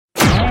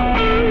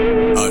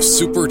a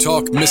Super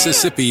Talk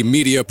Mississippi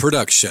media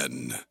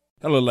production.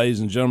 Hello, ladies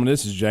and gentlemen.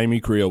 This is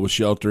Jamie Creel with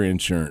Shelter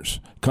Insurance.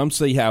 Come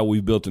see how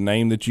we've built a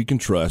name that you can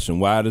trust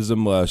and why it is a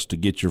must to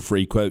get your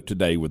free quote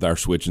today with our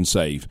Switch and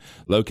Save.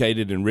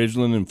 Located in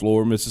Ridgeland and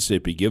Flora,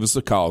 Mississippi. Give us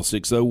a call,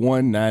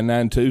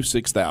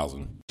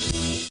 601-992-6000.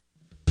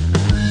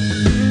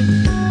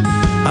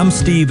 I'm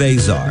Steve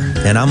Azar,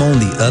 and I'm on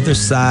the other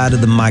side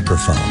of the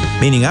microphone,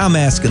 meaning I'm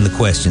asking the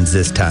questions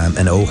this time,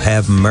 and oh,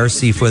 have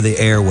mercy for the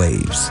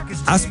airwaves.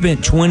 I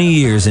spent 20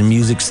 years in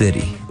Music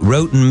City,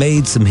 wrote and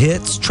made some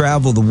hits,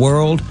 traveled the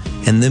world,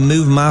 and then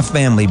moved my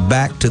family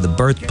back to the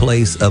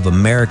birthplace of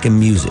American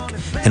music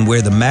and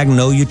where the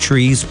magnolia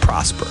trees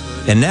prosper.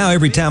 And now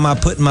every time I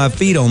put my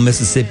feet on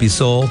Mississippi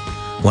soil,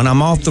 when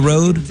I'm off the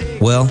road,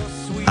 well,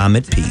 I'm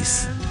at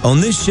peace. On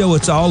this show,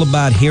 it's all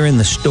about hearing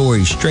the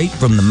stories straight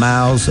from the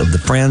mouths of the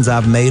friends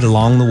I've made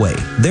along the way,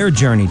 their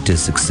journey to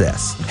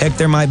success. Heck,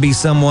 there might be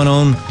someone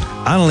on,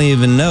 I don't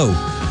even know,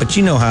 but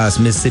you know how us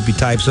Mississippi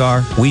types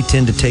are. We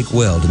tend to take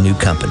well to new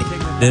company.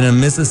 In a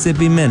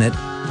Mississippi Minute,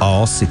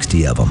 all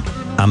 60 of them.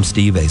 I'm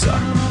Steve Azar.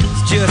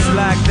 It's just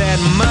like that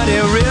muddy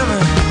river,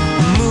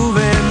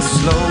 moving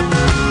slow.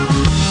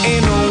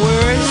 Ain't no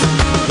worries,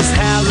 it's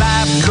how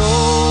life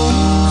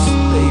goes,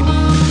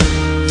 baby.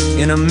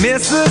 In a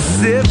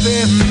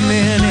Mississippi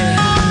Minute.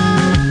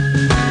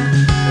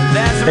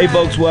 Hey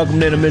folks,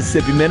 welcome to the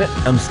Mississippi Minute.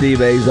 I'm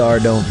Steve Azar.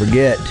 Don't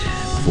forget,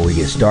 before we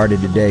get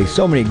started today,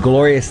 so many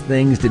glorious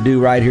things to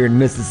do right here in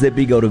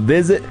Mississippi. Go to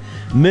visit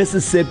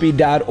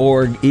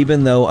Mississippi.org,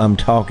 even though I'm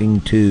talking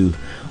to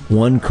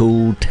one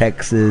cool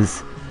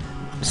Texas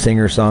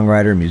singer,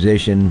 songwriter,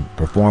 musician,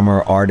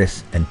 performer,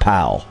 artist, and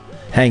pal.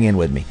 Hang in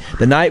with me.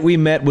 The night we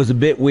met was a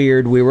bit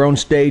weird. We were on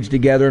stage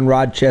together in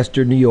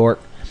Rochester, New York,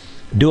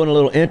 doing a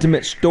little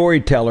intimate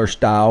storyteller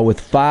style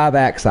with 5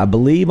 acts, I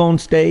believe, on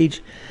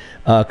stage.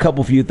 A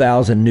couple few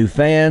thousand new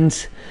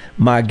fans.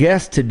 My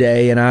guest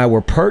today and I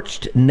were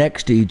perched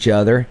next to each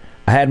other.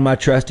 I had my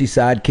trusty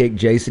sidekick,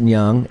 Jason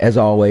Young, as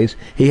always.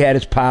 He had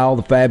his pal,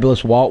 the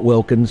fabulous Walt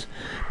Wilkins.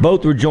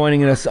 Both were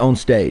joining us on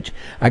stage.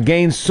 I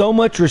gained so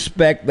much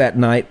respect that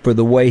night for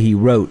the way he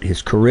wrote.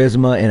 His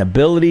charisma and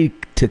ability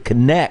to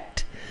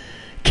connect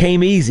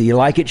came easy,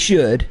 like it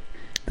should.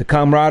 The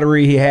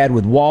camaraderie he had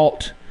with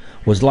Walt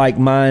was like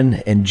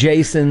mine and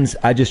Jason's.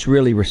 I just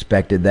really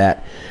respected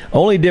that.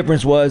 Only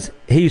difference was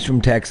he's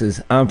from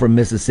Texas, I'm from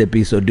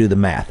Mississippi, so do the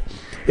math.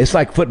 It's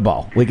like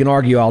football. We can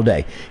argue all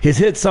day. His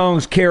hit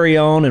songs Carry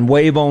On and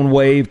Wave on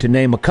Wave, to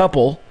name a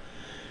couple,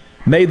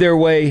 made their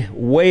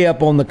way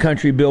up on the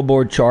country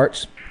Billboard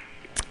charts.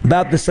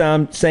 About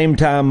the same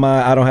time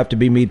I Don't Have to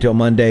Be Me Till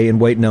Monday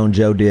and Waiting on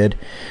Joe did.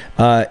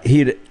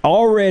 He'd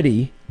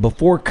already,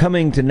 before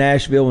coming to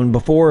Nashville and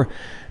before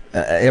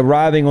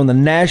arriving on the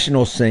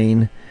national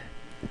scene,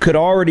 could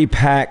already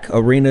pack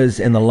arenas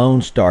in the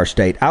Lone Star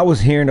State. I was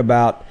hearing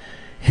about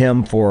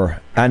him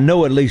for, I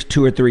know, at least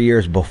 2 or 3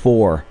 years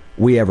before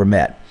we ever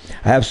met.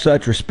 I have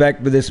such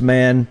respect for this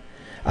man.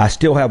 I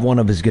still have one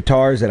of his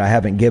guitars that I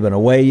haven't given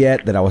away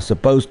yet that I was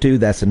supposed to.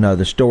 That's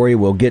another story.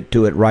 We'll get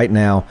to it right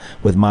now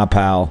with my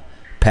pal,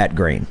 Pat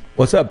Green.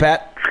 What's up,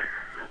 Pat?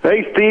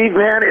 Hey, Steve,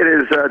 man, it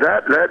is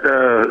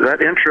that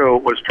intro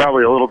was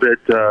probably a little bit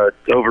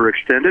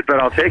overextended, but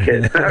I'll take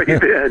it. How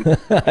you been?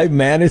 Hey,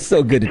 man, it's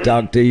so good to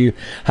talk to you.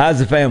 How's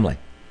the family?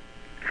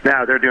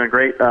 Now, they're doing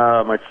great.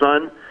 My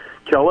son,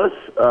 Kellis,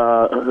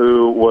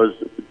 who was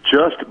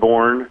just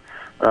born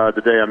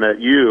the day I met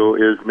you,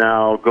 is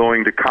now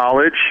going to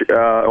college,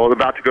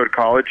 about to go to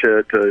college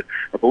at,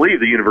 I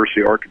believe, the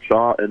University of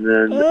Arkansas. And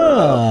then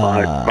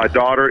my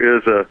daughter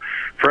is a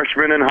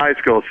freshman in high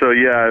school. So,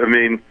 yeah, I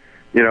mean,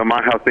 you know,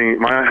 my how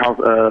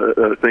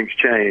things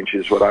change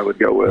is what I would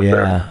go with.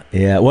 Yeah,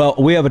 there. Yeah. Well,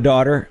 we have a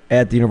daughter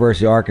at the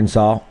University of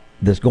Arkansas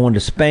that's going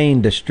to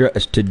Spain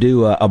to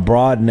do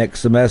abroad next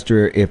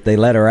semester if they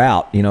let her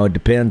out. You know, it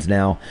depends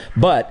now.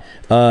 But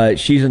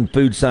she's in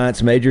food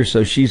science major,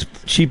 so she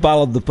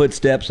followed the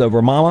footsteps of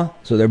her mama.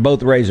 So they're both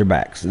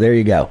Razorbacks. There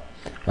you go.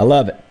 I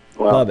love it.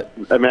 Well, love it.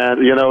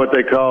 Man, you know what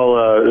they call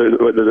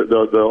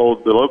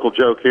the local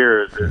joke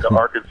here is that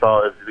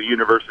Arkansas is the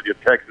University of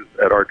Texas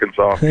at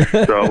Arkansas.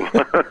 So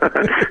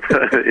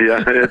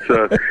yeah,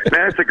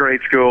 it's a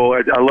great school.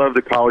 I love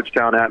the college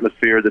town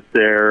atmosphere that's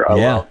there. I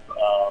love,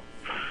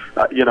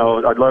 I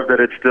love that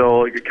it's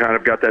still kind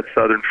of got that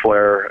southern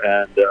flair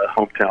and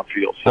hometown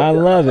feel. So, I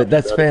love it.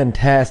 That's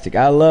fantastic.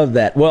 I love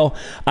that. Well,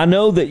 I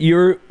know that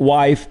your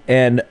wife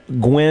and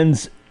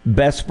Gwen's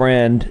best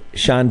friend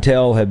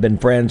Chantel have been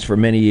friends for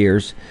many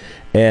years,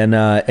 and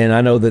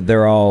I know that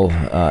they're all.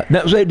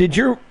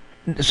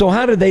 So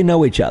how did they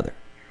know each other?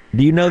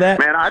 Do you know that?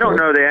 Man, I don't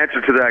know the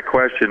answer to that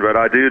question, but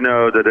I do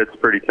know that it's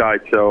pretty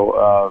tight.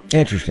 So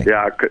interesting.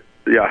 Yeah.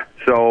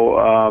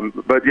 So,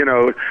 but you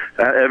know,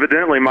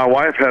 evidently my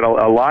wife had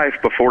a life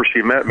before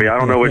she met me. I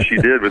don't know what she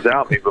did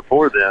without me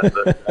before then.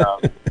 But,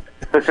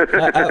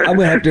 I'm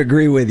gonna have to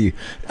agree with you.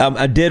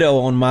 A ditto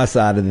on my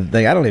side of the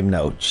thing. I don't even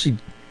know.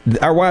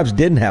 Our wives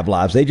didn't have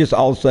lives. They just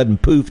all of a sudden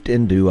poofed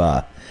into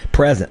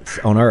presence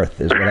on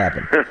earth is what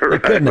happened.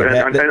 It couldn't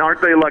have. And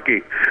aren't they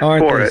lucky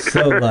Aren't for they it?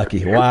 so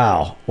lucky?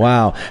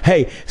 Wow.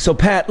 Hey, so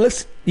Pat,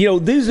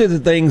 these are the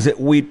things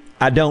that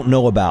I don't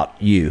know about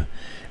you.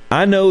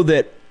 I know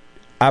that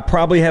I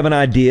probably have an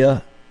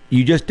idea.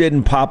 You just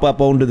didn't pop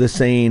up onto the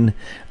scene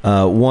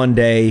one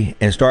day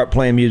and start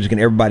playing music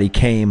and everybody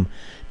came.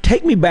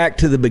 Take me back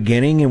to the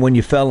beginning and when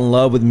you fell in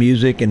love with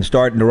music and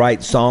starting to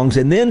write songs,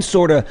 and then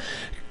sort of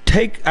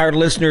take our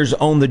listeners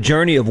on the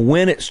journey of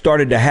when it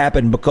started to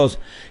happen, because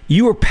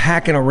you were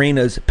packing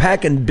arenas,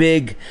 packing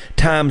big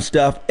time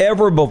stuff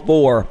ever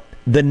before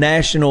the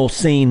national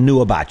scene knew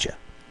about you.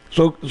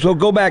 So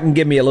go back and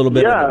give me a little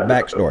bit of the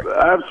backstory.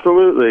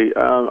 Absolutely.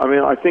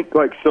 I think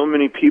like so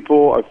many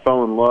people, I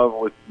fell in love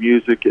with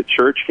music at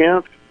church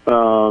camp,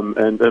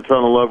 and I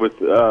fell in love with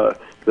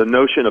the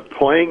notion of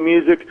playing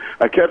music.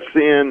 I kept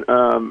seeing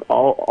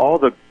all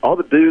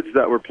the dudes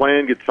that were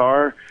playing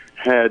guitar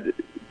had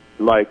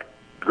like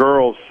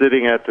girls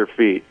sitting at their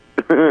feet,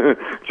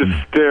 just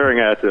staring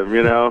at them,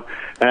 And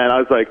I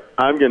was like,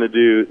 I'm going to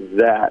do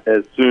that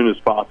as soon as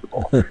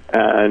possible.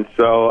 And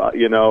so,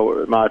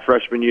 my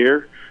freshman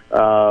year,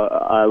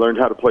 I learned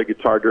how to play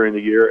guitar during the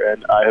year,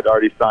 and I had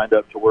already signed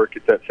up to work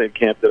at that same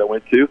camp that I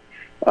went to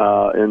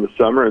in the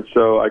summer. And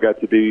so I got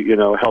to be,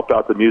 help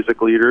out the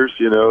music leaders,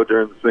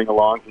 during the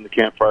sing-alongs and the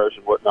campfires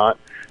and whatnot.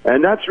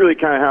 And that's really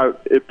kind of how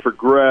it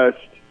progressed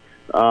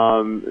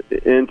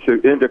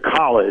into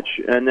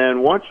college. And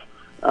then once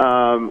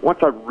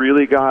I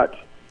really got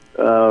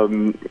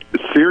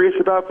serious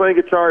about playing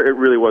guitar, it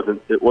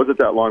wasn't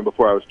that long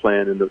before I was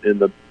playing in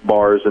the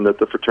bars and at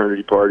the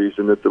fraternity parties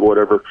and at the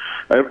whatever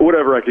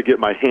I could get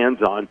my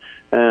hands on.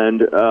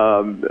 And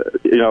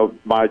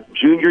my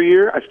junior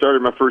year, I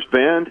started my first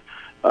band.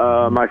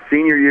 My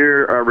senior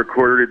year, I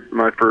recorded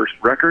my first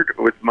record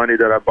with money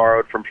that I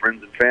borrowed from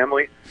friends and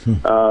family.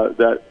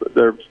 That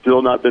they're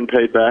still not been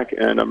paid back,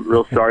 and I'm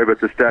real sorry, but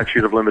the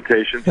statute of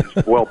limitations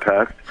is well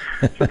past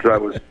since I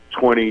was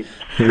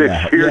 26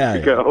 years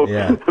ago.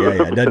 Yeah,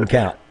 doesn't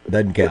count.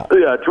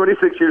 Yeah,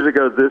 26 years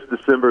ago this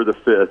December the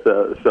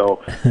 5th.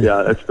 So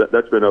yeah,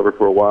 that's been over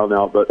for a while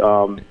now. But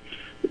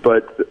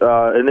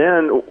and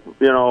then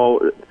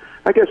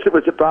I guess it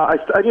was about I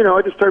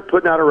just started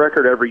putting out a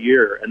record every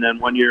year, and then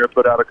one year I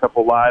put out a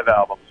couple live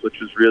albums, which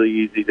was really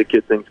easy to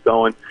get things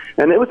going.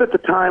 And it was at the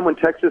time when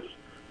Texas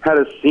had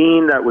a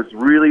scene that was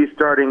really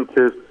starting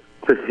to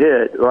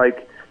hit.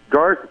 Like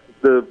Garth,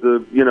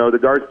 the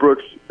Garth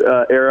Brooks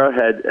era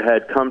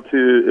had come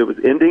to, it was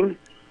ending.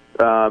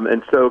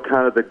 And so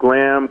kind of the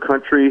glam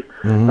country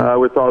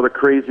with all the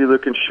crazy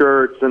looking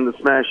shirts and the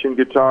smashing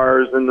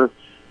guitars and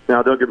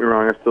now don't get me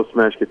wrong, I still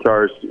smash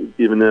guitars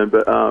even then,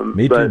 but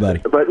me too, buddy.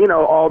 But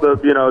all the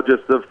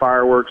just the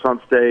fireworks on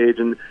stage,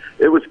 and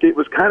it was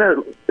kind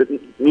of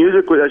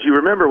music, as you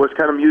remember, was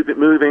kind of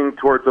moving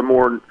towards a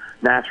more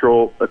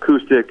natural,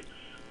 acoustic,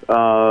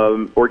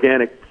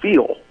 organic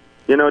feel.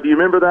 Do you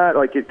remember that?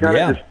 Like it kind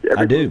of just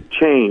everything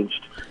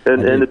changed.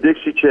 And the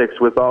Dixie Chicks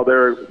with all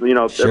their,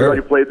 Sure.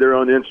 Everybody played their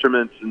own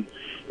instruments, and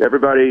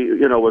everybody,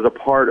 was a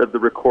part of the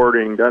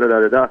recording.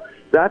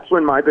 That's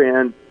when my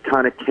band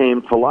kind of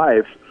came to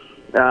life.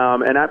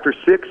 And after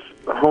 6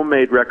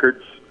 homemade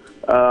records,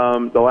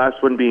 the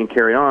last one being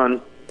Carry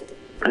On,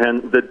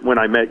 and when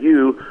I met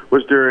you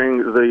was during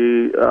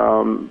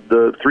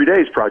the 3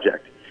 Days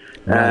project.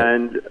 Right.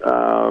 And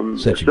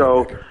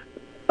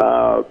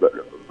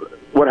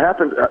what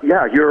happened?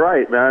 You're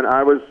right, man.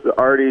 I was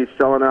already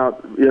selling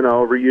out,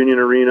 Reunion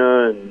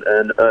Arena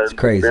and it's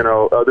crazy.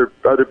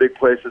 other big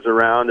places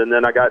around, and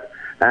then I got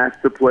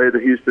asked to play the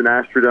Houston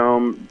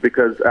Astrodome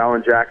because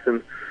Alan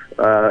Jackson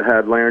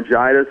had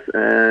laryngitis,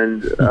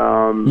 and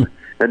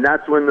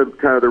that's when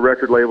the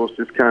record labels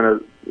just kind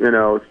of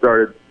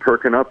started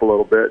perking up a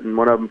little bit, and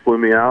one of them flew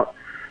me out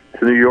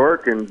to New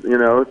York and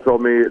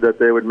told me that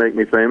they would make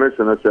me famous,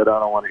 and I said I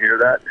don't want to hear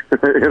that. I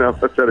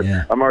said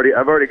I've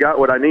already got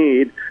what I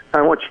need.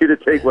 I want you to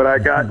take what I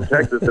got in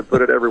Texas and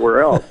put it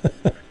everywhere else.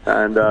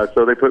 And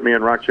so they put me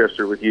in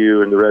Rochester with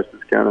you, and the rest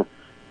is kind of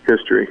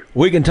history.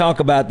 We can talk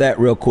about that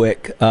real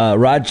quick.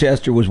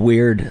 Rochester was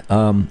weird.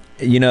 Why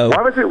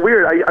was it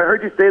weird? I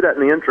heard you say that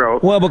in the intro.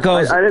 Well,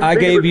 because I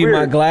gave you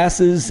my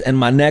glasses and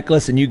my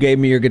necklace, and you gave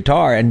me your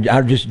guitar. And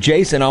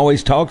Jason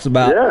always talks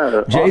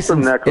about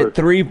Jason awesome at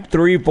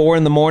 3, 4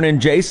 in the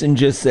morning. Jason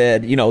just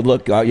said,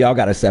 look, y'all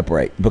got to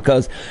separate,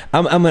 because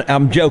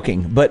I'm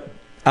joking, but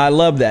I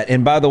love that.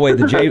 And by the way,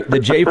 the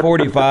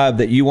J45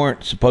 that you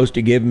weren't supposed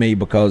to give me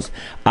because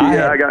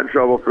I got in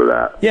trouble for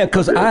that. Yeah,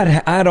 because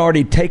I'd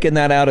already taken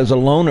that out as a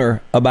loaner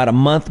about a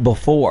month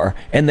before,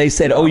 and they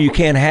said, "Oh, you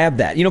can't have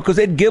that," because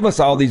they'd give us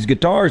all these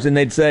guitars, and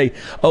they'd say,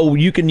 "Oh,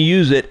 you can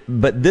use it,"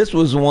 but this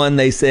was one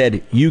they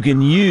said you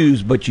can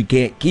use, but you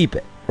can't keep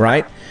it,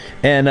 right?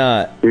 And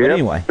but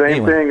anyway,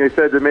 same thing they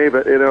said to me,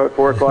 but at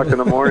 4 o'clock in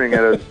the morning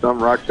at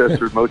some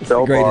Rochester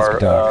motel bar,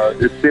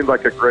 it seemed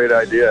like a great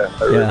idea.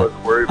 I really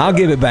wasn't worried about I'll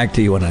give it back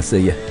to you when I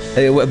see you.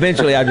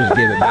 Eventually, I'll just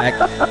give it back.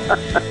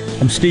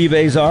 I'm Steve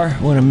Azar,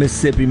 one of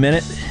Mississippi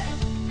Minute.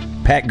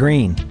 Pat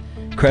Green,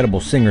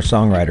 incredible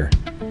singer-songwriter,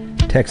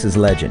 Texas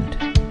legend.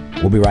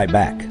 We'll be right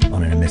back.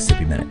 on in a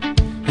Mississippi Minute.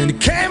 And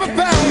it came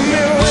about me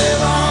way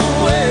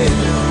long way.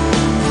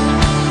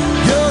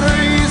 You're the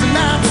reason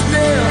I'm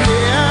still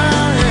here.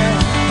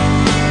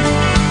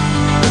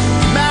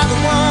 Am I the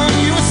one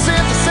you were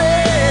sent to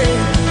save?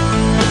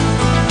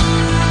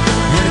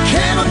 And it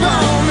came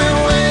about me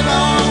way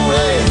long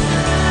way.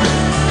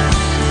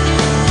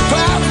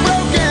 Clouds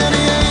broken,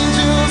 the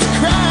angels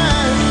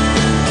crying.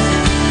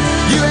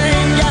 You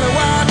ain't got to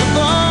wipe the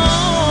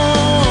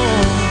bone.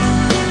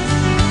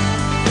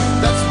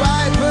 That's why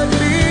it put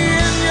me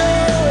in your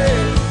way.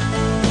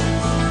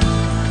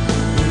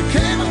 When it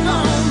came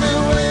upon me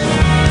way,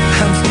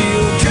 I'm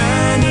still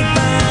trying to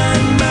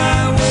find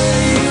my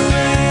way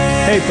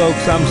around. Hey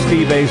folks, I'm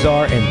Steve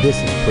Azar, and this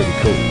is pretty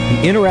cool.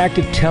 The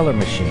Interactive Teller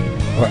Machine,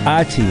 or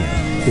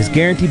ITM, is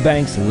Guarantee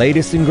Bank's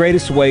latest and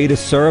greatest way to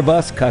serve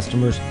us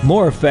customers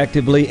more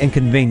effectively and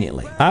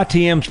conveniently.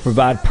 ITMs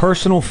provide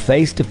personal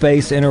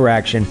face-to-face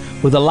interaction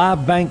with a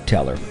live bank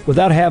teller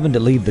without having to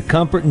leave the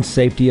comfort and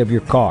safety of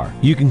your car.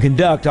 You can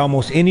conduct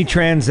almost any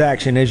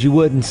transaction as you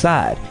would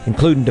inside,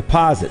 including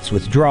deposits,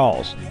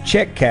 withdrawals,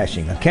 check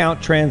cashing,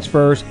 account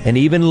transfers, and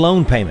even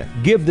loan payment.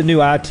 Give the new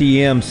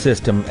ITM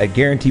system at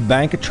Guarantee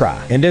Bank a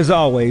try. And as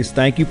always,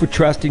 thank you for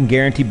trusting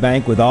Guarantee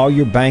Bank with all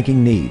your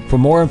banking need. For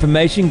more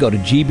information, go to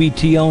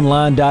gbtonline.com.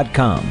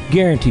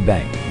 Guarantee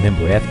Bank,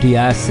 member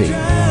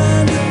FDIC.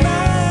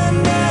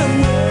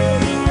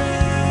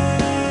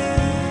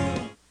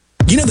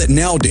 You know that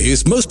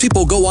nowadays, most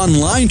people go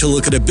online to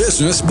look at a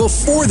business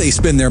before they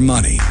spend their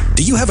money.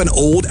 Do you have an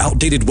old,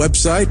 outdated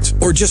website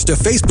or just a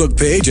Facebook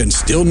page and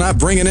still not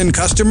bringing in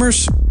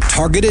customers?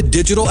 Targeted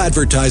digital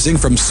advertising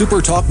from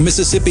SuperTalk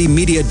Mississippi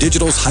Media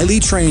Digital's highly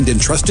trained and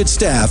trusted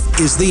staff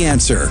is the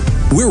answer.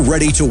 We're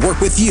ready to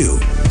work with you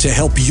to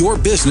help your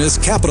business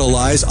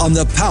capitalize on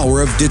the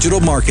power of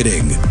digital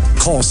marketing.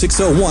 Call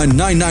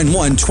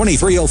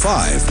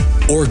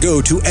 601-991-2305 or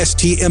go to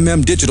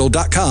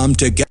stmmdigital.com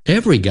to get...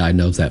 Every guy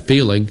knows that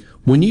feeling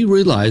when you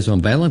realize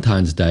on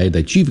Valentine's Day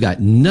that you've got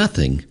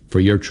nothing for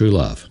your true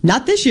love.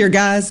 Not this year,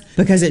 guys,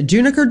 because at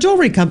Juniker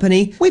Jewelry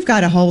Company, we've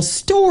got a whole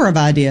store of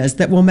ideas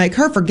that will make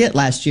her forget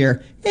last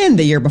year and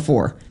the year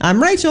before.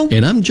 I'm Rachel.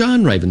 And I'm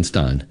John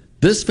Ravenstein.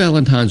 This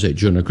Valentine's at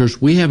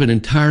Juniker's, we have an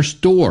entire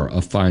store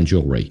of fine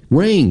jewelry.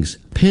 Rings,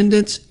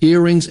 pendants,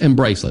 earrings, and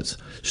bracelets,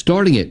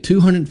 starting at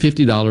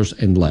 $250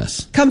 and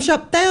less. Come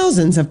shop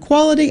thousands of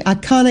quality,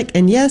 iconic,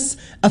 and yes,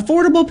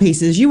 affordable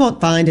pieces you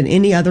won't find in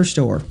any other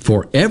store.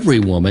 For every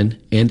woman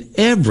and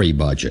every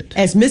budget.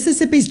 As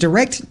Mississippi's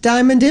direct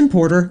diamond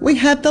importer, we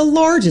have the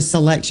largest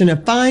selection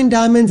of fine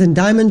diamonds and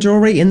diamond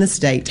jewelry in the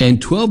state.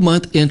 And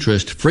 12-month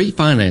interest-free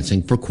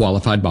financing for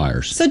qualified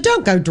buyers. So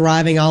don't go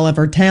driving all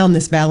over town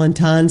this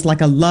Valentine's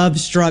like a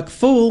love-struck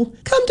fool.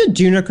 Come to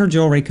Juniker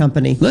Jewelry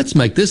Company. Let's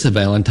make this a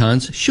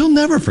Valentine's she'll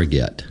never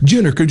forget.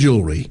 Juniker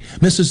Jewelry,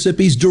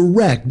 Mississippi's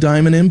direct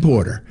diamond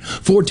importer.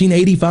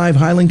 1485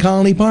 Highland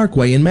Colony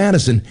Parkway in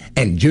Madison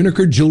and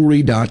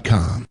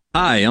junikerjewelry.com.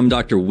 Hi, I'm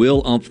Dr.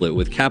 Will Umflett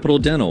with Capital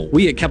Dental.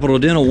 We at Capital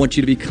Dental want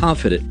you to be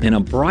confident in a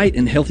bright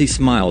and healthy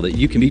smile that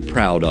you can be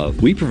proud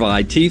of. We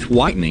provide teeth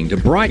whitening to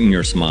brighten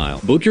your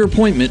smile. Book your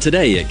appointment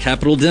today at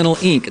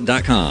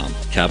CapitalDentalInc.com.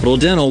 Capital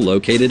Dental,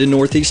 located in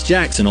Northeast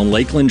Jackson on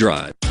Lakeland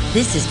Drive.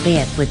 This is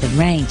Beth with The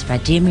Range by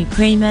Jimmy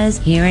Primos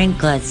here in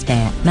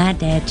Gluckstadt. My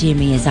dad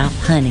Jimmy is off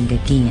hunting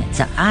again,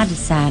 so I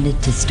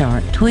decided to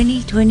start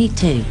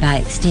 2022 by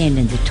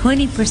extending the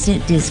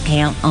 20%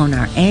 discount on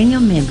our annual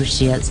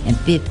memberships and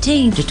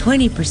 15 to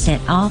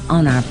 20% off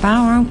on our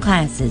firearm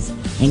classes,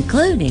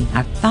 including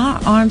our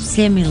firearm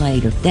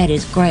simulator that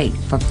is great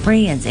for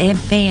friends and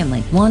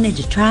family wanting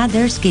to try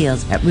their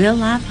skills at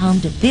real-life home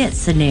defense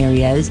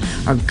scenarios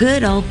or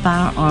good old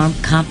firearm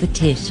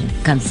competition.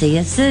 Come see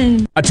us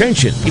soon.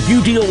 Attention! If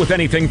you deal with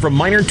anything from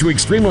minor to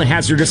extremely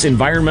hazardous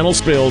environmental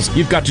spills,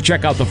 you've got to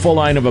check out the full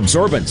line of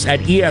absorbents at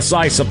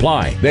ESI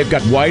Supply. They've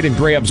got white and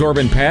gray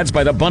absorbent pads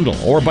by the bundle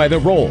or by the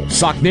roll,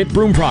 sock knit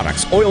broom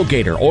products, Oil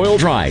Gator, Oil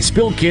Dry,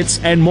 spill kits,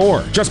 and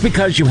more. Just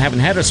because you haven't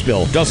had a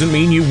spill doesn't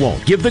mean you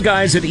won't. Give the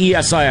guys at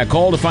ESI a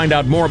call to find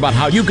out more about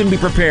how you can be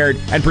prepared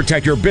and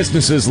protect your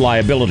business's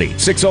liability.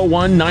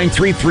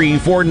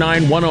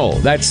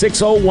 601-933-4910. That's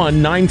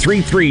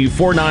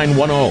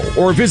 601-933-4910.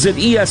 Or visit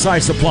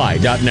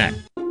ESISupply.net.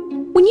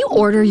 When you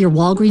order your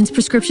Walgreens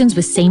prescriptions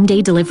with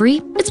same-day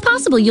delivery, it's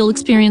possible you'll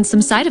experience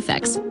some side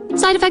effects.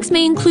 Side effects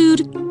may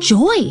include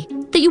joy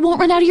that you won't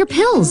run out of your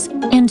pills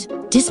and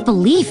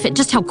disbelief at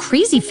just how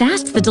crazy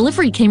fast the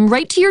delivery came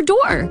right to your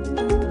door.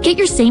 Get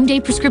your same-day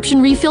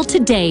prescription refill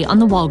today on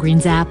the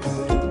Walgreens app.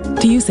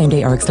 To use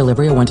same-day RX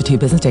delivery or 1 to 2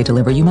 business day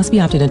delivery, you must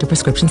be opted into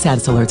prescription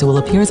status alerts. It will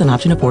appear as an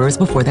option of orders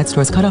before that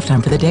store's cutoff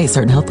time for the day.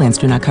 Certain health plans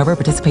do not cover or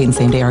participate in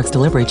same-day RX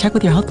delivery. Check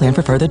with your health plan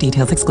for further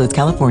details. Excludes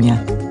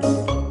California.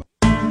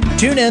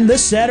 Tune in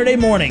this Saturday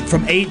morning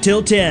from 8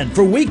 till 10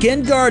 for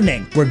Weekend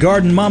Gardening, where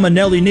Garden Mama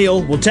Nellie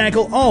Neal will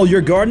tackle all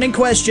your gardening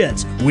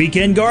questions.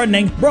 Weekend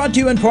Gardening, brought to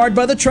you in part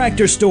by The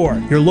Tractor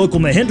Store, your local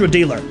Mahindra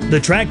dealer.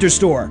 The Tractor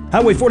Store,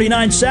 Highway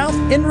 49 South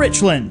in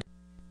Richland.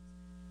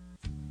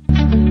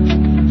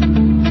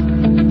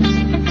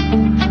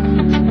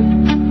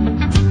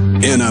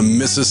 in a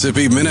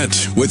Mississippi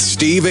Minute with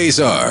Steve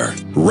Azar,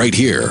 right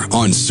here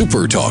on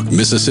Super Talk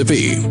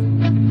Mississippi.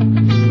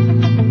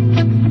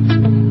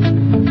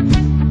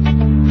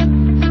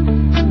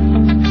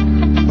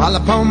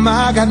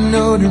 Malapoma got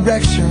no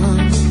direction.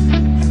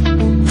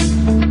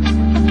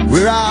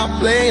 We're all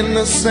playing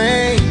the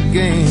same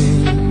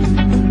game.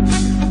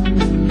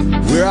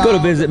 Go to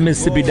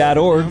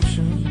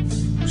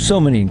visitmississippi.org.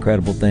 So many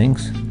incredible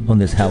things on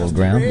this hallowed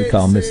ground we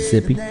call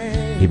Mississippi,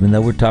 even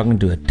though we're talking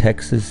to a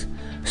Texas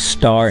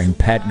star in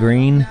Pat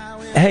Green.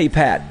 Hey,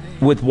 Pat,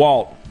 with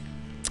Walt,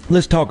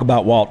 let's talk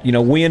about Walt. You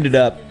know, we ended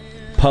up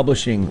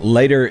publishing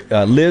later.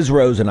 Liz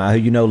Rose and I, who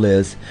you know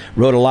Liz,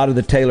 wrote a lot of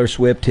the Taylor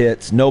Swift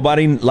hits. A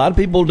lot of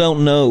people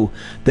don't know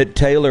that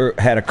Taylor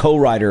had a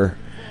co-writer,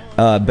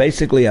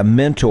 basically a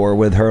mentor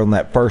with her on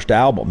that first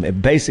album.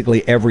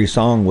 Basically every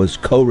song was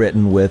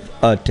co-written with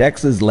a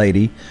Texas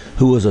lady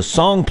who was a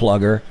song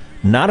plugger,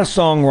 not a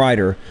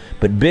songwriter,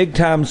 but big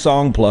time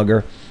song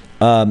plugger.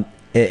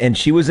 And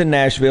she was in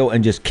Nashville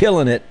and just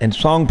killing it, and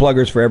song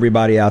pluggers for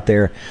everybody out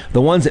there,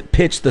 the ones that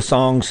pitch the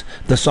songs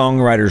the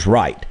songwriters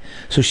write.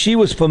 So she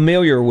was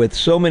familiar with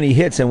so many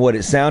hits and what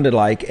it sounded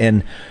like,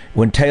 and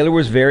when Taylor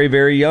was very,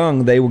 very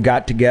young, they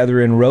got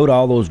together and wrote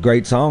all those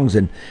great songs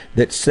and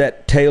that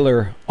set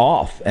Taylor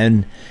off.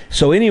 And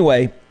so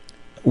anyway,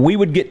 we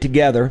would get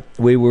together.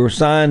 We were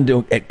signed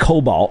at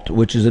Cobalt,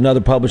 which is another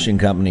publishing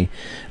company.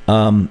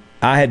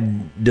 I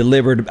had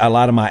delivered a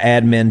lot of my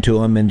admin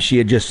to him, and she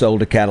had just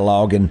sold a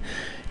catalog. And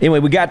anyway,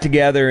 we got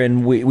together,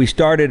 and we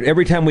started,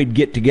 every time we'd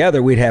get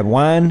together, we'd have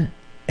wine,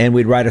 and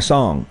we'd write a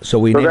song.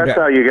 So that's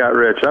how you got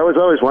rich. I was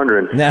always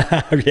wondering.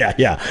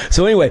 Yeah.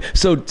 So anyway,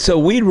 so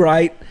we'd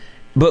write,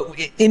 but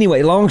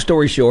anyway, long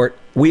story short,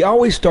 we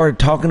always started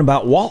talking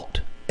about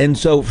Walt. And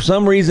so for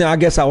some reason, I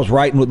guess I was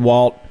writing with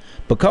Walt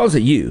because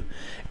of you.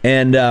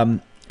 And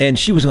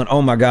she was going,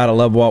 oh, my God, I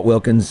love Walt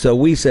Wilkins. So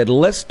we said,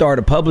 let's start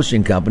a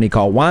publishing company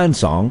called Wine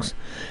Songs,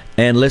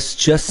 and let's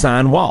just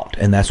sign Walt.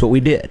 And that's what we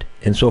did.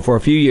 And so for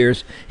a few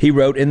years, he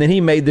wrote, and then he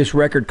made this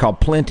record called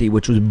Plenty,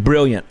 which was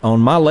brilliant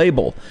on my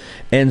label.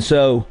 And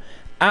so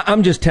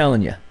I'm just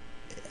telling you,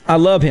 I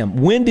love him.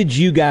 When did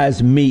you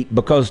guys meet?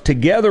 Because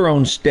together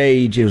on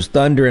stage, it was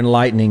thunder and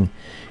lightning.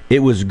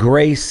 It was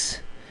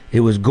grace. It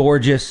was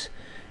gorgeous.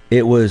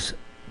 It was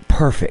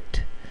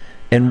perfect.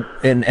 And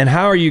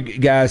how are you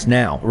guys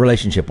now,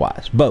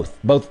 relationship-wise? Both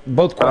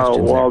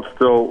questions. Walt's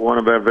still one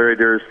of our very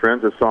dearest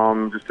friends. I saw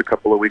him just a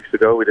couple of weeks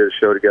ago. We did a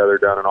show together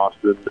down in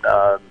Austin.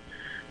 I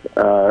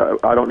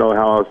don't know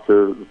how else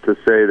to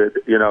say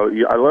that. You know,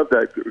 I love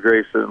that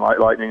grace and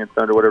lightning and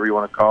thunder, whatever you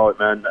want to call it,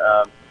 man.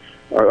 I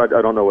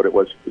don't know what it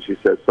was she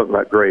said, something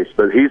about grace,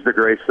 but he's the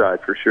grace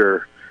side for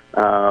sure.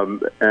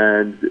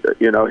 And,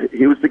 you know,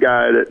 he was the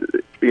guy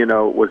that, you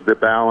know, was the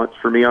balance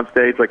for me on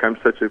stage. Like, I'm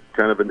such a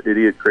kind of an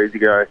idiot, crazy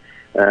guy.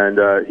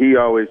 And he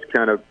always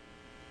kind of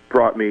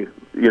brought me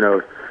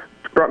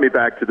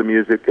back to the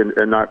music and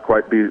not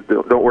quite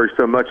don't worry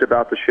so much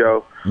about the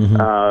show,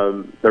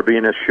 or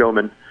being a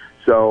showman.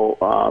 So,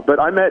 but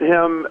I met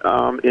him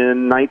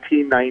in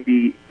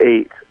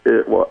 1998,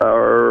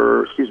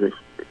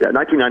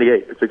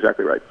 1998. That's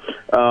exactly right.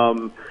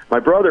 My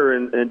brother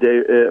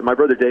my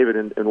brother David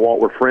and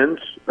Walt were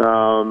friends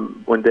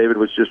when David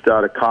was just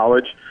out of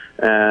college,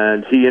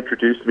 and he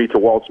introduced me to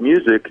Walt's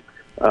music.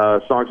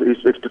 Songs,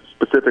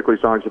 specifically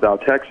songs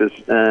about Texas,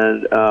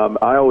 and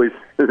I always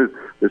this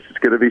is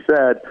going to be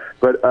sad,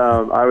 but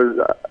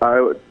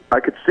I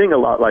could sing a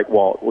lot like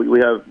Walt.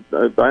 I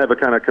have a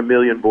kind of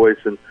chameleon voice,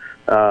 and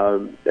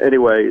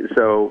anyway,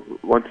 so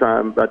one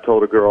time I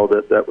told a girl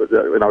that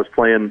when I was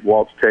playing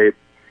Walt's tape,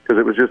 because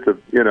it was just a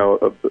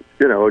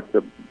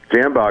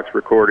Jambox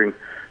recording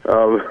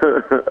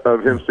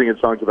of him singing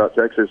songs about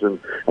Texas, and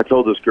I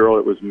told this girl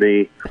it was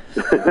me,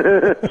 so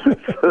that,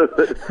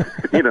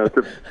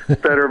 to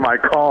better my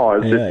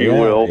cause, if you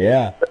will.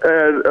 Yeah.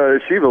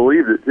 And she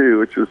believed it too,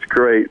 which was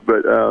great.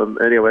 But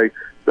anyway,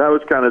 that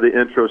was kind of the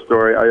intro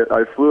story.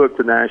 I flew up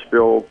to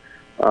Nashville.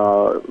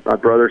 My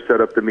brother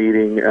set up the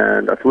meeting,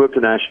 and I flew up to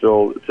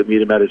Nashville to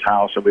meet him at his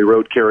house, and we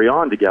wrote "Carry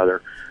On"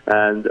 together.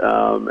 And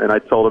I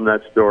told him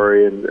that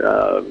story, and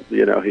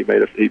he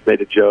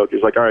made a joke.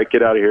 He's like, "All right,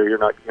 get out of here. I'm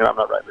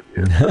not right with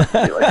you."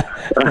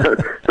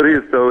 But he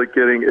was totally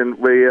kidding. And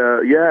we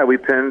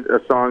penned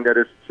a song that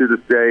is to this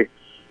day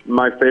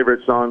my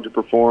favorite song to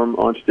perform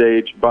on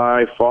stage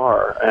by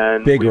far.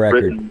 And Big we've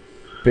record. written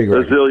Big a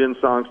record. zillion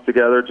songs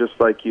together, just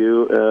like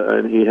you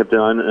and he have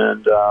done.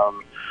 And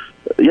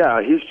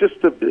he's just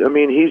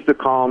he's the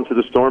calm to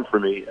the storm for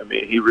me. I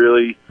mean, he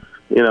really.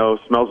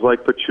 Smells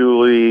like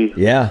patchouli.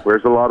 Yeah.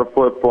 Wears a lot of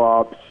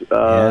flip-flops.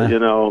 Long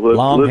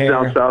lives hair.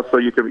 down south, so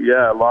you can,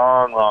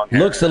 long hair.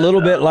 Looks a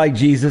little bit like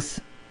Jesus,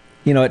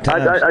 at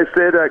times. I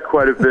say that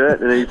quite a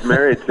bit, and he's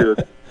married to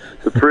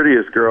the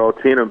prettiest girl.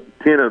 Tina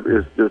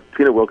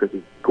Wilkins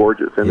is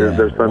gorgeous, and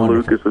their son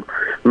Luke is an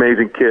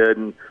amazing kid.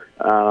 And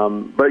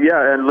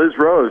and Liz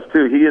Rose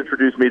too. He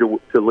introduced me to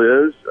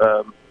Liz.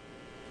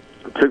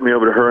 Took me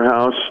over to her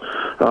house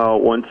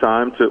one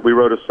time. We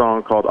wrote a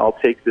song called "I'll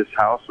Take This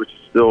House," which is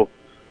still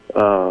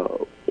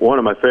one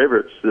of my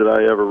favorites that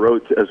I ever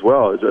wrote as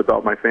well. Is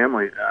about my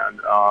family, and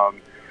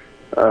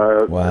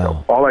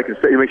wow. All I can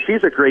say, I mean,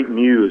 she's a great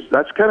muse.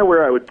 That's kind of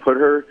where I would put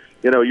her.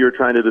 You know, you're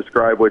trying to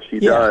describe what she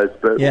does,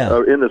 but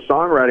in the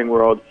songwriting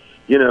world,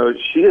 you know,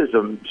 she is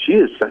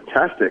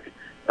fantastic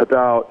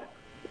about,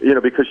 you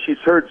know, because she's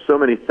heard so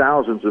many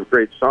thousands of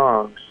great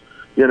songs.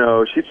 You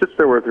know, she sits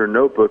there with her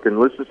notebook and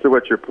listens to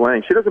what you're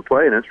playing. She doesn't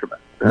play an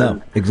instrument.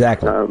 No,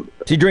 exactly.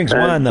 She drinks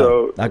wine,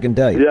 though, I can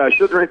tell you. Yeah,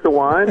 she'll drink the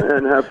wine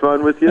and have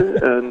fun with you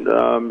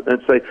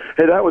and say,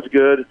 hey, that was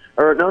good.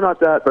 Or, no,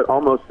 not that, but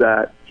almost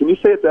that. Can you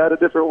say it that a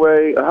different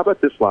way? How about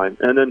this line?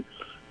 And then,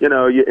 you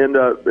know, you end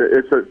up,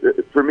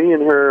 for me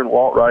and her and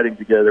Walt writing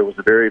together was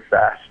a very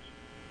fast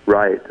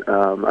write.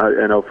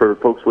 You know, for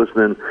folks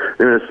listening,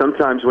 you know,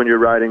 sometimes when you're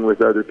writing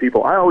with other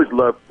people, I always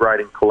love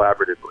writing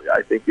collaboratively.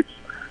 I think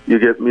you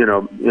get, you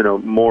know,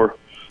 more.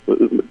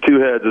 2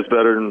 heads is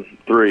better than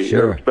 3.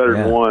 Sure. It's better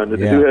than 1.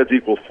 2 heads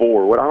equals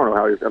 4. What I don't know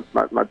how.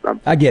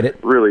 I get it.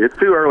 Really, it's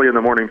too early in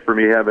the morning for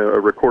me to have a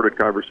recorded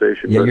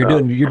conversation. Yeah, but,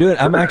 you're doing.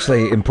 I'm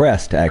actually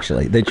impressed,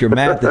 that your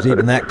math is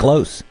even that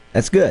close.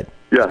 That's good.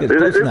 Yeah,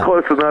 it's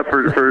close enough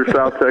for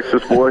South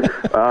Texas boy.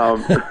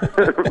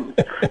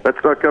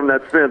 That's not come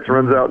that fence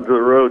runs out into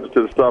the road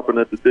instead of stopping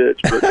at the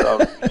ditch. But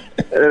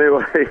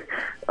anyway,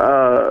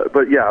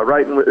 but yeah,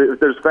 writing.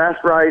 There's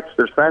fast writes,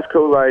 there's fast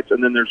co-writes,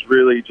 and then there's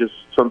really just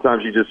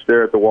sometimes you just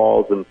stare at the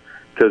walls and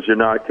because you're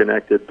not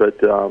connected.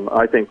 But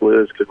I think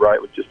Liz could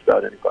write with just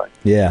about anybody.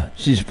 Yeah,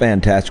 she's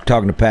fantastic.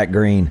 Talking to Pat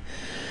Green.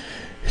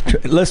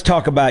 Let's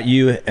talk about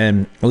you,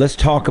 and let's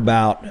talk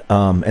about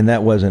and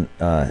that wasn't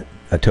a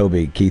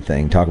Toby Keith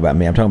thing. Talk about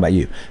me. I'm talking about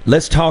you.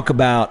 Let's talk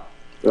about.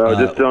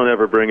 Just don't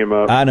ever bring him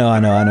up. I know. I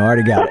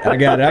already got it. I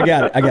got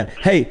it.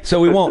 Hey,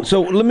 so we won't.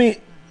 So let me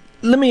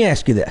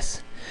ask you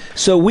this.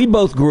 So we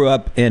both grew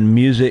up in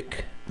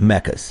music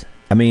meccas.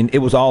 I mean, it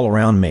was all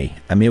around me.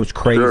 I mean, it was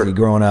crazy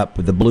growing up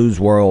with the blues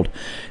world,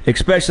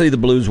 especially the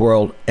blues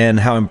world, and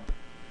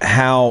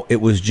how it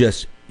was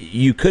just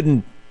you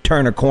couldn't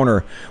turn a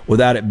corner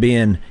without it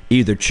being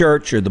either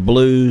church or the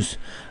blues.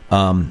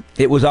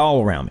 It was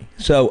all around me.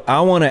 So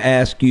I want to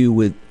ask you,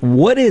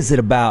 what is it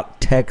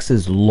about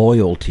Texas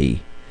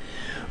loyalty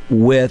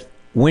with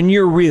when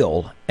you're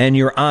real and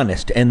you're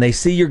honest and they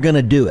see you're going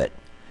to do it,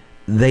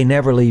 they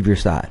never leave your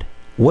side?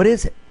 What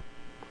is it?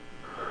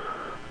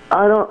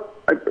 I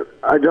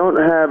don't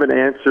have an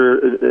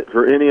answer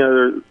for any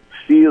other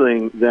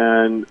feeling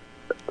than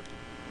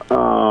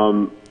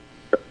I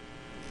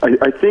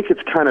think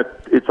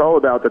it's all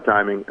about the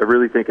timing. I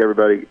really think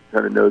everybody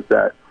kind of knows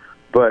that.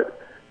 But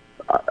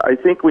I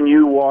think when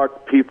you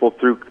walk people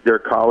through their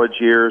college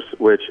years,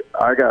 which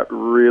I got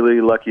really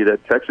lucky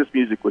that Texas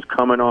music was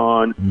coming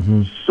on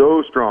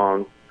so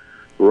strong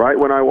right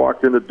when I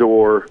walked in the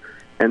door.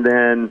 And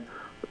then,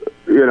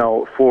 you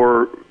know,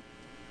 for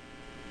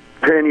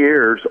 10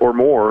 years or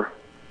more,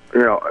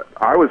 you know,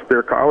 I was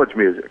their college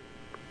music.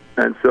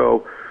 And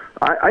so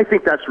I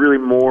think that's really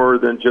more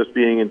than just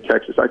being in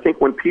Texas. I think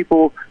when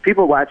people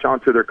latch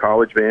onto their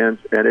college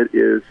bands, and it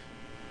is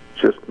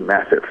just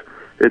massive.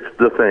 It's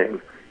the thing.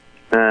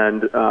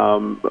 And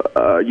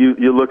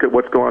you look at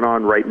what's going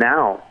on right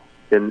now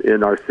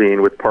in our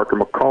scene with Parker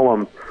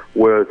McCollum,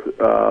 with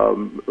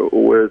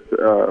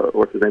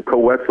what's his name, Co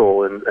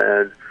Wetzel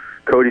and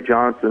Cody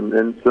Johnson,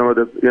 and some of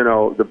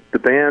the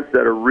bands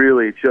that are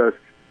really just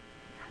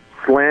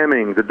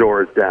slamming the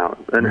doors down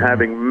and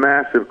having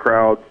massive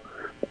crowds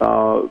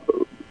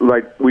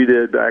like we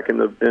did back in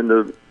the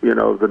the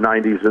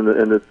 90s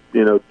and the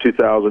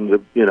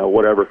 2000s,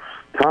 whatever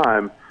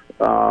time.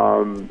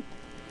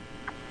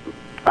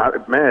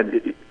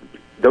 Man,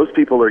 those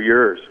people are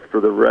yours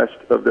for the rest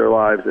of their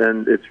lives,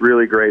 and it's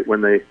really great when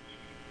they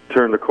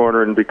turn the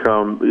corner and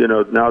become,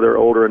 now they're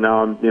older, and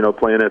now I'm,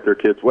 playing at their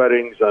kids'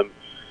 weddings, I'm,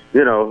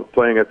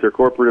 playing at their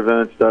corporate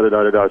events,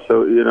 da-da-da-da-da.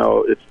 So,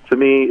 it's, to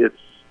me, it's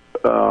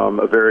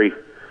a very,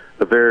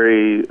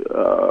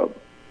 I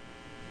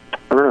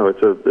don't know,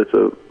 it's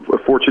a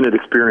fortunate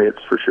experience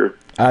for sure.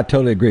 I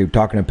totally agree.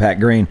 Talking to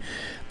Pat Green,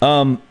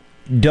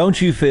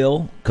 don't you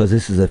feel, because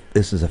this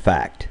is a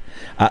fact,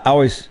 I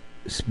always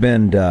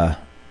spend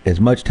as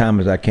much time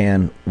as I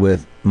can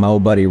with my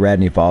old buddy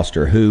Radney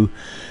Foster, who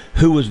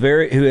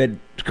had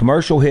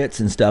commercial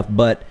hits and stuff,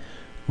 but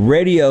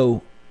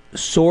radio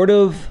sort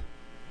of,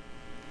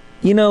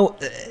 he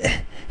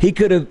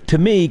could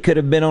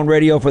have been on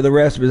radio for the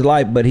rest of his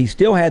life, but he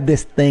still had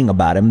this thing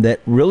about him that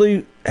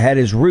really had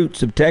his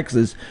roots of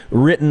Texas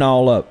written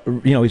all up.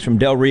 He's from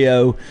Del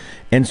Rio.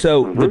 And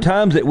so the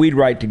times that we'd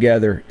write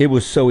together, it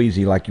was so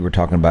easy, like you were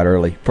talking about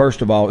early.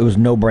 First of all, it was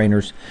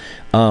no-brainers.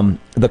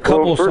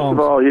 First of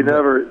all, he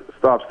never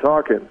stops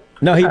talking.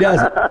 No, he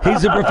doesn't.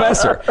 He's a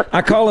professor.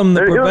 I call him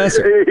the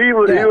professor. He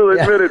will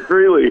admit it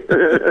freely.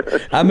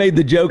 I made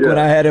the joke when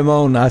I had him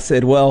on. I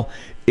said, well,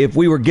 if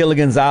we were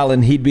Gilligan's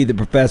Island, he'd be the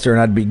professor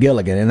and I'd be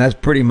Gilligan. And that's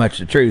pretty much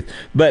the truth.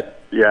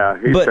 But yeah,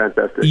 he's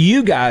fantastic.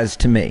 You guys,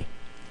 to me,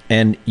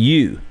 and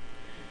you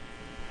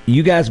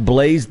guys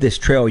blazed this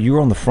trail. You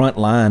were on the front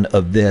line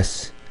of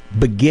this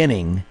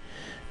beginning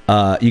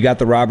You got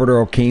the Robert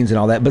Earl Keens and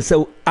all that. But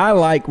so I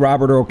like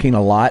Robert Earl Keen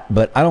a lot,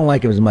 but I don't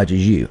like him as much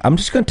as you. I'm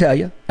just going to tell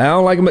you. I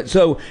don't like him.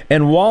 So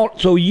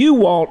you,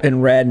 Walt,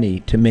 and Radney,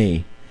 to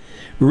me,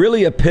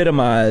 really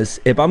epitomize,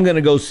 if I'm going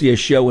to go see a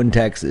show in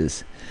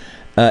Texas,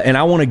 and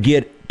I want to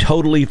get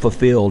totally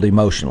fulfilled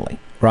emotionally,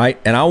 right?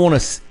 And I want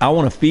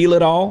to feel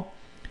it all,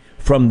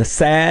 from the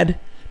sad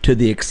to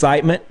the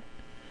excitement,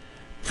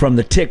 from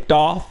the ticked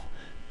off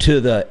to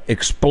the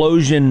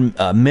explosion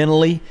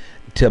mentally,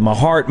 to my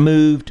heart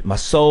moved, my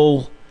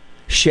soul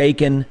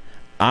shaken.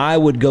 I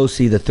would go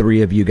see the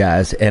three of you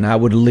guys, and I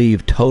would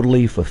leave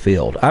totally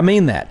fulfilled. I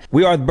mean that.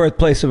 We are the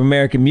birthplace of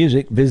American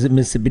music. Visit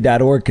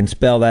Mississippi.org can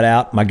spell that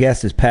out. My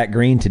guest is Pat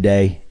Green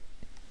today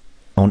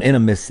on In a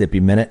Mississippi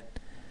Minute.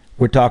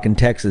 We're talking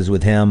Texas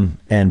with him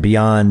and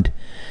beyond.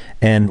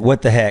 And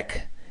what the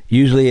heck?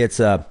 Usually it's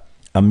a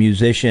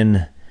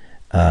musician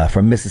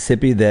from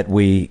Mississippi that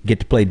we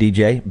get to play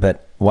DJ,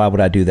 but why would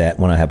I do that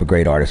when I have a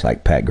great artist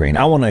like Pat Green?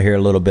 I want to hear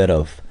a little bit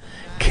of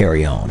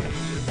Carry On.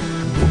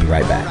 We'll be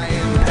right back.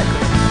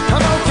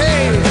 I'm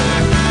okay,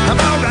 I'm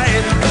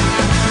alright,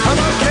 I'm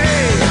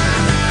okay,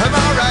 I'm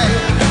alright,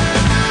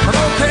 I'm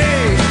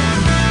okay,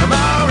 I'm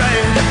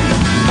alright,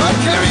 I'll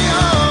carry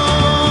on,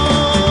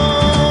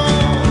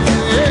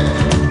 yeah.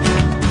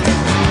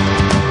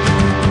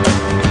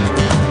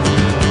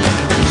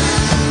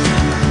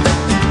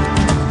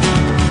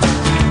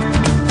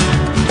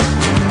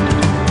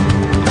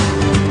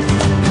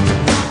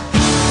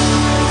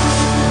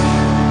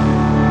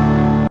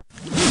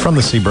 From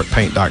the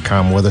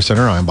SeabrookPaint.com Weather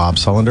Center, I'm Bob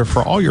Sullender.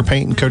 For all your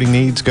paint and coating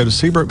needs, go to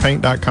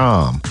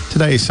SeabrookPaint.com.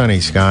 Today, sunny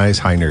skies,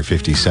 high near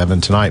 57.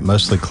 Tonight,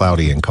 mostly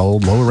cloudy and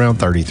cold, low around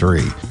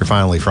 33. Your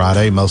finally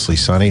Friday, mostly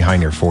sunny, high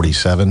near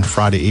 47.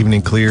 Friday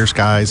evening, clear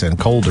skies and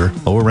colder,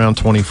 low around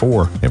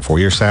 24. And for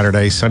your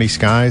Saturday, sunny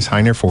skies,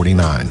 high near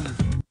 49.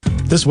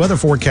 This weather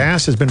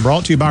forecast has been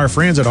brought to you by our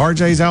friends at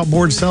RJ's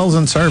Outboard Sales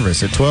and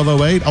Service at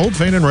 1208 Old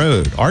Fannin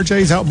Road.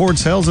 RJ's Outboard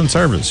Sales and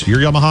Service, your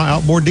Yamaha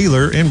outboard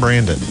dealer in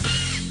Brandon.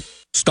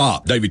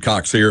 Stop. David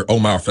Cox here,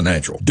 Omar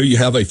Financial. Do you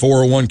have a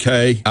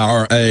 401k,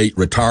 IRA,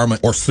 retirement,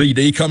 or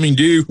CD coming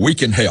due? We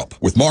can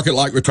help with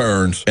market-like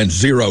returns and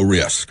zero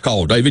risk.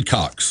 Call David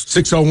Cox,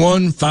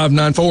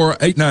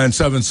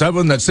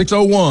 601-594-8977. That's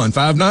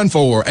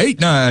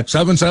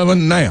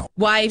 601-594-8977 now.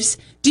 Wives,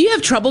 do you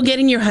have trouble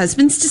getting your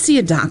husbands to see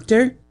a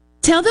doctor?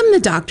 Tell them the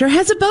doctor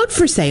has a boat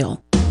for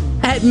sale.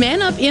 At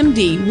Man Up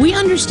MD, we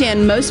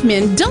understand most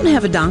men don't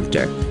have a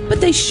doctor,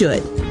 but they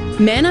should.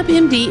 Man Up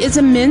MD is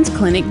a men's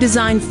clinic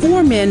designed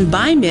for men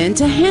by men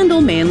to handle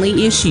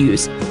manly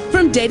issues.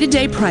 From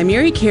day-to-day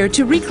primary care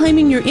to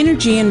reclaiming your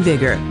energy and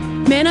vigor,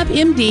 Man Up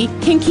MD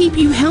can keep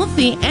you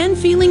healthy and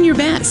feeling your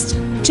best.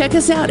 Check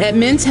us out at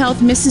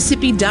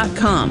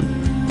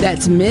menshealthmississippi.com.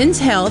 That's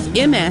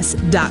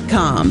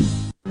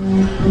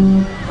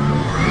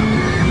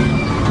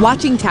menshealthms.com.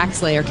 Watching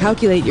TaxSlayer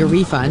calculate your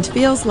refund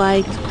feels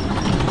like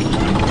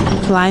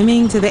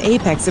climbing to the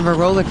apex of a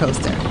roller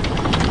coaster.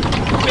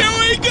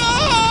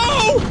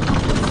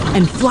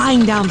 And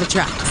flying down the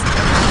tracks.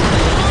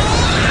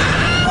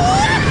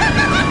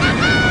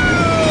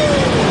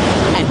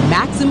 At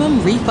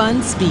maximum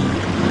refund speed.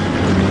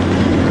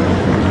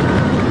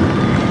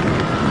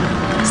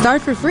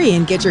 Start for free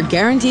and get your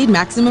guaranteed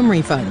maximum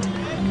refund.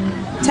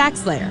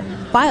 TaxSlayer.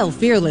 File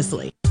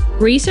fearlessly.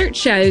 Research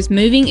shows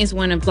moving is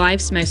one of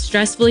life's most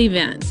stressful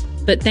events,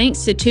 but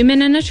thanks to Two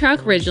Men and a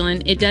Truck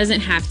Ridgeland, it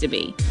doesn't have to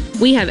be.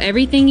 We have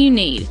everything you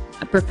need.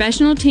 A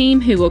professional team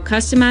who will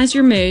customize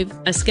your move,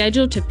 a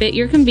schedule to fit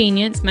your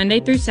convenience Monday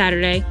through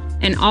Saturday,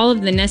 and all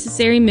of the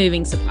necessary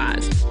moving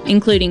supplies,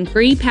 including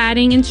free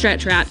padding and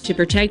stretch wrap to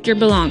protect your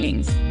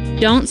belongings.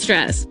 Don't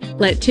stress.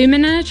 Let Two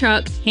Men and a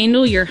Truck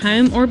handle your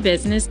home or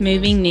business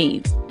moving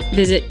needs.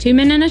 Visit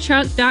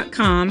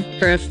twomenandatruck.com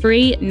for a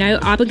free,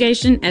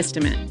 no-obligation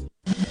estimate.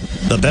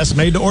 The best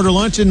made-to-order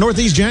lunch in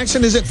Northeast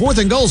Jackson is at 4th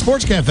and Gold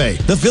Sports Cafe.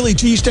 The Philly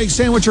cheesesteak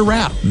sandwich or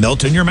wrap,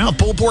 melt-in-your-mouth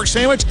pulled pork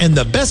sandwich, and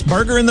the best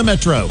burger in the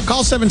metro.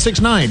 Call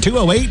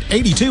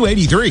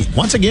 769-208-8283.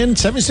 Once again,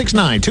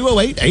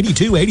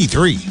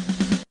 769-208-8283.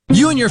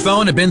 You and your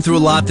phone have been through a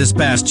lot this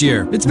past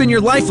year. It's been your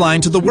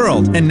lifeline to the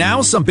world. And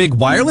now some big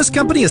wireless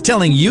company is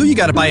telling you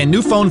got to buy a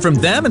new phone from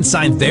them and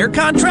sign their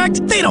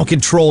contract? They don't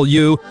control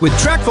you. With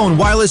TracFone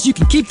Wireless, you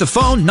can keep the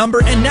phone,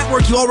 number, and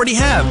network you already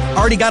have.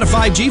 Already got a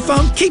 5G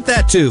phone? Keep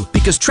that too.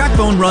 Because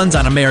TracFone runs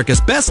on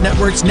America's best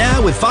networks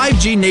now with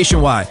 5G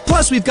nationwide.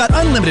 Plus, we've got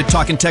unlimited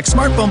talk and text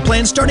smartphone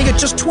plans starting at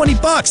just $20.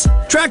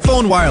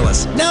 TracFone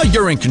Wireless. Now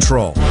you're in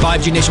control.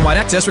 5G nationwide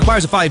access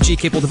requires a 5G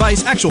capable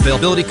device. Actual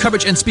availability,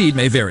 coverage, and speed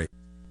may vary.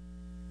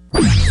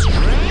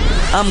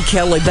 I'm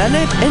Kelly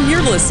Bennett, and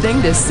you're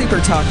listening to Super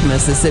Talk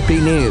Mississippi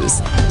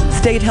News.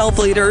 State health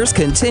leaders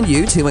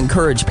continue to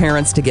encourage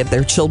parents to get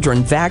their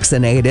children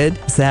vaccinated.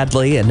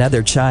 Sadly,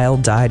 another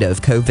child died of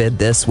COVID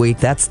this week.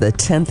 That's the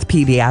 10th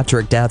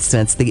pediatric death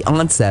since the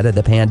onset of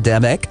the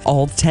pandemic.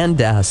 All 10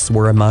 deaths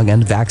were among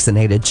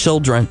unvaccinated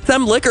children.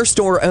 Some liquor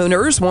store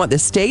owners want the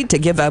state to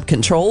give up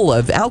control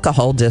of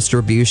alcohol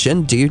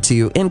distribution due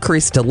to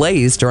increased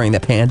delays during the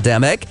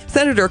pandemic.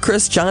 Senator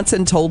Chris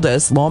Johnson told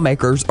us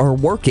lawmakers are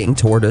working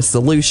toward a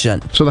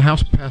solution. So the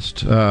House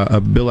passed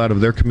a bill out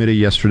of their committee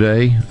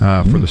yesterday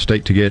for the state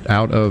to get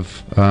out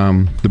of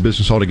the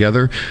business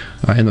altogether.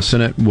 And the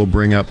Senate will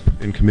bring up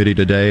in committee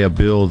today a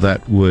bill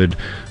that would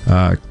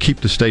keep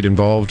the state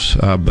involved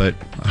but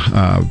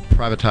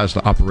privatize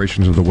the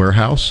operations of the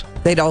warehouse.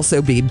 They'd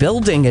also be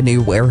building a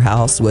new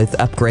warehouse with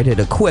upgraded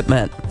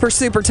equipment. For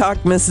Super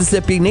Talk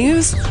Mississippi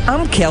News,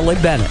 I'm Kelly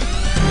Bennett.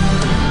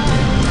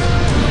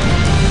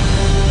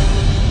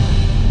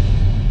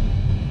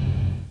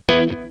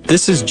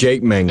 This is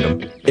Jake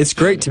Mangum. It's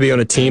great to be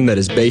on a team that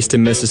is based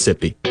in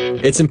Mississippi.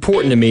 It's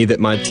important to me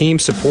that my team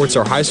supports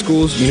our high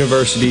schools,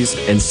 universities,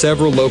 and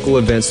several local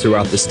events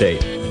throughout the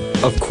state.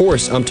 Of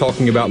course, I'm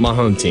talking about my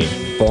home team,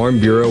 Farm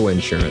Bureau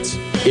Insurance.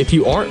 If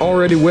you aren't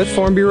already with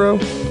Farm Bureau,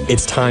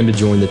 it's time to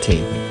join the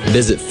team.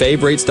 Visit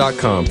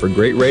favrates.com for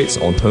great rates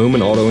on home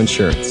and auto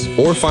insurance,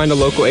 or find a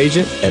local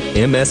agent at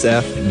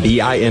msfbins.com.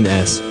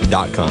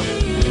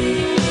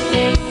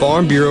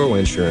 Farm Bureau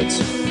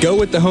Insurance. Go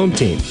with the home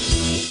team.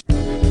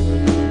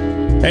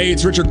 Hey,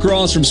 it's Richard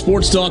Cross from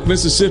Sports Talk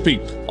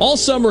Mississippi. All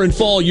summer and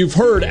fall, you've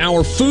heard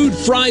our Food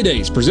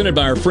Fridays presented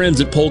by our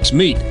friends at Polk's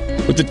Meat.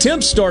 With the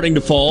temps starting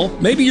to fall,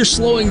 maybe you're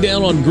slowing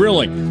down on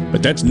grilling,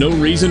 but that's no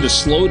reason to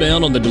slow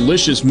down on the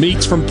delicious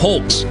meats from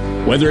Polk's.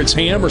 Whether it's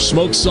ham or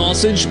smoked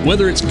sausage,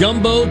 whether it's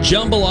gumbo,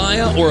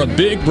 jambalaya, or a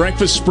big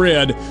breakfast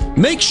spread,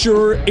 make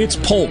sure it's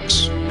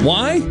Polk's.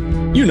 Why?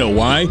 You know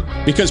why.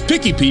 Because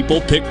picky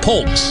people pick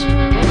Polk's.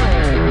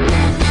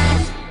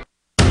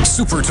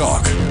 Super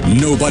Talk.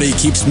 Nobody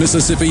keeps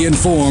Mississippi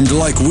informed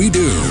like we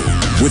do.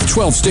 With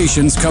 12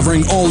 stations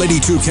covering all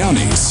 82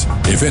 counties.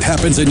 If it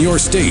happens in your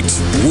state,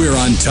 we're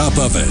on top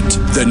of it.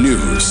 The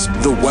news,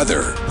 the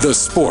weather, the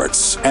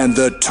sports, and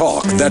the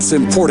talk that's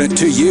important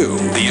to you.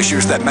 The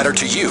issues that matter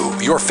to you,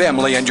 your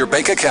family, and your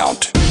bank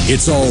account.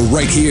 It's all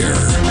right here.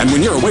 And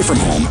when you're away from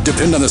home,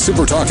 depend on the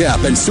SuperTalk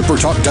app and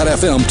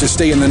supertalk.fm to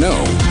stay in the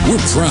know. We're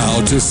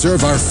proud to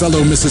serve our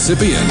fellow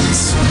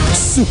Mississippians.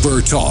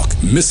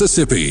 SuperTalk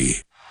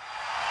Mississippi.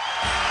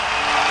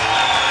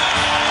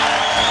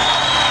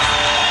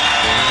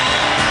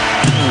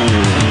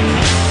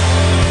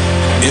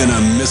 In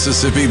a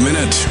Mississippi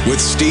Minute with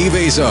Steve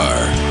Azar,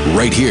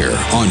 right here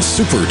on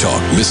Super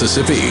Talk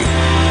Mississippi.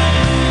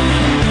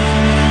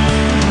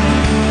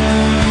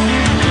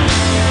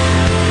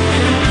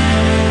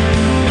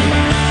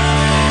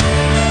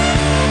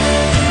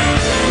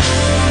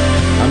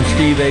 I'm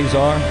Steve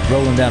Azar,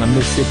 rolling down a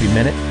Mississippi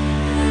Minute.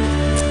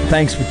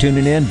 Thanks for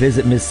tuning in.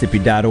 Visit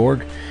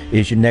Mississippi.org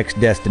is your next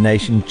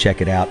destination. Check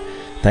it out.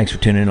 Thanks for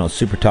tuning in on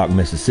Super Talk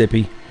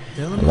Mississippi.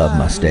 I love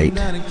my state.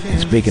 And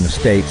speaking of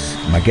states,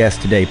 my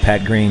guest today,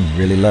 Pat Green,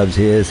 really loves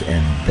his,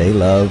 and they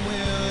love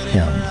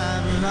him.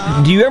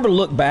 Do you ever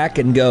look back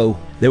and go,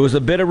 there was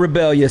a bit of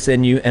rebellious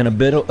in you, and a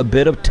bit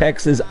of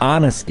Texas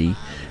honesty,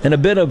 and a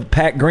bit of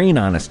Pat Green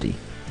honesty?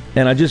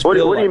 And I just what do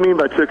you mean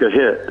by took a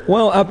hit?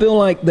 Well, I feel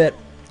like that.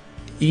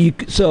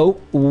 So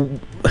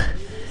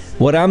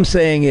what I'm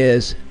saying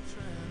is,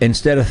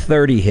 instead of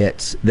 30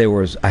 hits, there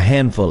was a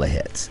handful of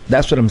hits.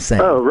 That's what I'm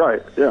saying. Oh, right,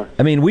 yeah.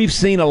 I mean, we've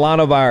seen a lot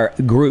of our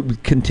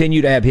group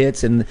continue to have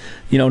hits and,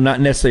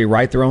 not necessarily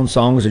write their own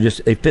songs, or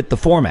just they fit the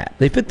format.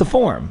 They fit the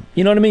form.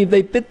 You know what I mean?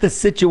 They fit the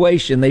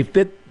situation. They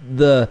fit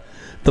the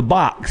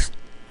box.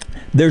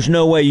 There's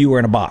no way you were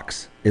in a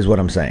box, is what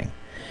I'm saying.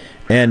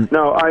 And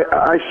no,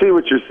 I see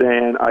what you're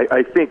saying.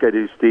 I think I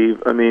do,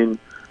 Steve. I mean,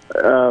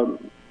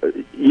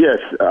 yes.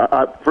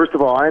 First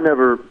of all, I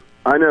never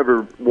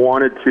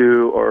wanted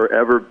to or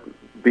ever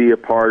be a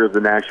part of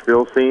the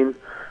Nashville scene.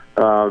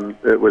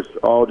 It was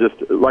all just,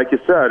 like you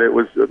said, it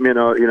was,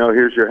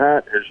 here's your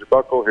hat, here's your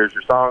buckle, here's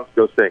your songs,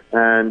 go sing.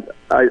 And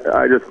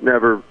I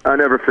never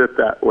fit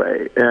that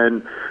way.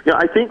 And,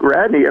 I think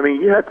Radney,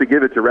 you have to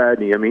give it to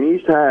Radney.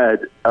 He's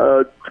had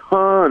a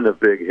ton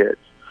of big hits.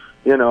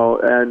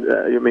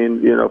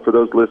 For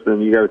those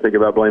listening, you got to think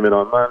about Blame It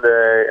on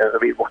Monday.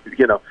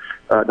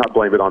 Not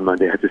Blame It on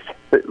Monday. I just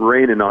said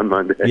Raining on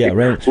Monday. Yeah,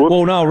 Raining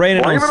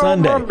on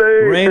Sunday.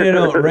 Raining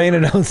on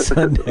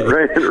Sunday.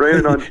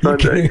 Raining on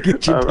Sunday.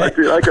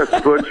 I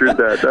got butchered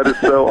that. That is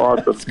so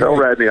awesome. Tell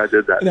Radney I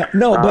did that.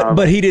 No,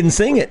 but he didn't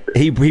sing it.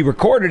 He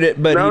recorded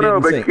it, but he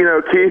didn't sing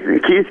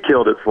it. Keith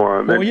killed it for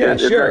him. Oh, yeah,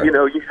 sure.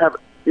 You have,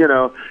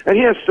 and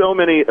he has so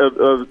many of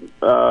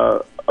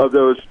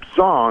those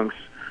songs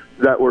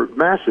that were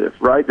massive,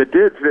 right? That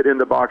did fit in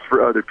the box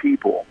for other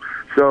people.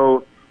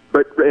 So,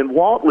 and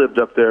Walt lived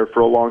up there for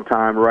a long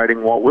time,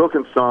 writing Walt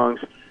Wilkins songs,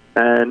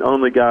 and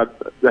only got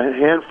a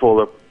handful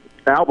of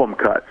album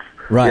cuts.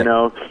 Right.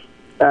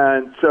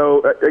 And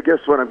so I guess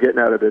what I'm getting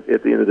out of it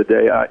at the end of the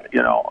day,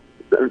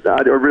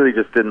 I really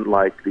just didn't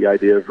like the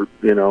idea of,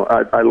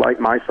 I like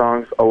my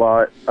songs a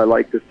lot. I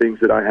like the things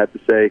that I had to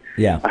say.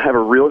 Yeah. I have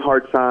a real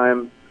hard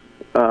time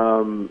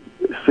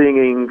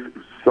singing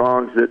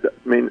songs that,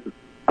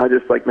 I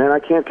just like, man, I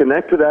can't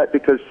connect to that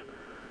because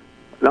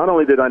not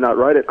only did I not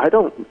write it, I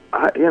don't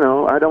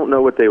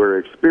know what they were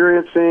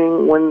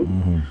experiencing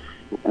when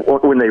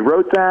they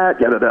wrote that,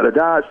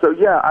 da-da-da-da-da. So,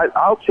 yeah,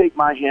 I'll take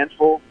my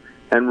handful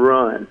and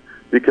run.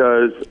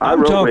 Because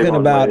I'm talking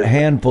about a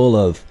handful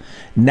of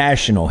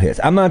national hits.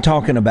 I'm not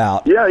talking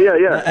about... Yeah.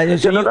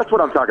 That's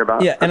what I'm talking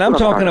about. Yeah, and I'm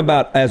talking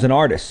about as an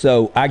artist.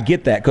 So I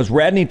get that because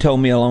Radney told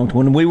me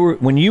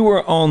when you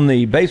were on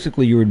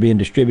basically you were being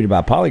distributed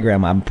by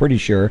Polygram. I'm pretty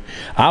sure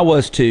I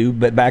was too,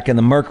 but back in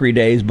the Mercury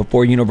days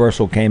before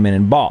Universal came in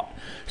and bought.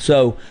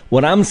 So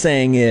what I'm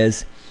saying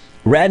is,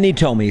 Radney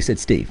told me, he said,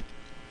 Steve,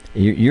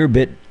 you're a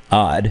bit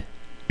odd.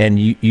 And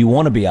you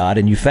want to be odd,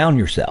 and you found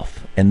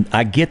yourself. And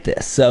I get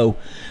this. So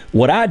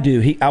what I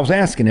do, I was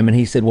asking him, and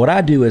he said, what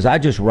I do is I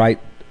just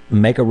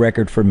make a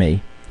record for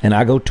me, and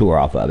I go tour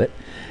off of it.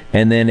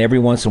 And then every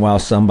once in a while,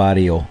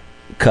 somebody will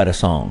cut a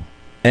song.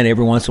 And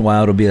every once in a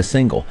while, it'll be a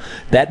single.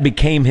 That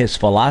became his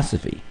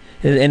philosophy.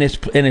 And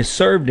it's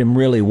served him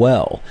really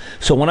well.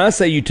 So when I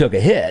say you took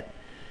a hit,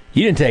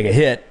 you didn't take a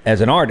hit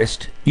as an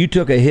artist. You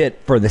took a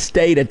hit for the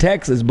state of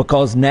Texas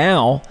because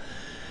now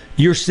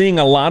you're seeing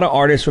a lot of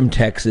artists from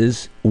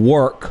Texas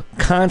work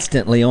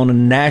constantly on a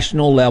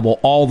national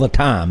level all the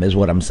time, is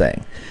what I'm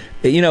saying.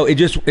 You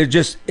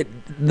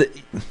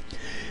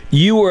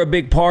were a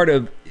big part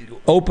of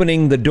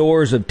opening the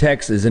doors of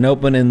Texas and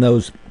opening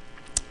those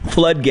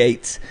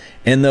floodgates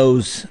and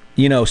those,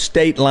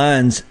 state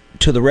lines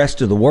to the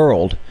rest of the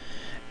world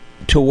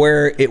to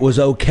where it was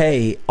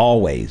okay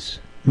always.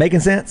 Making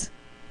sense?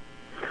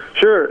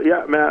 Sure,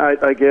 yeah, man,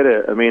 I get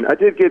it. I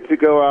did get to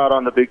go out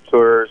on the big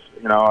tours.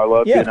 I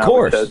loved being out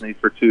with Chesney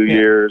for 2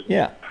 years.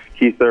 Yeah.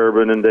 Keith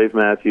Urban and Dave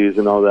Matthews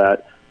and all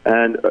that.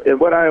 And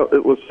what I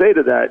will say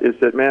to that is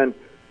that, man,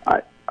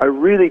 I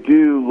really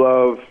do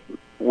love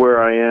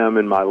where I am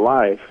in my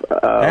life.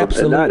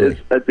 Absolutely. And that is,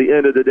 at the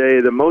end of the day,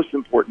 the most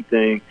important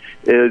thing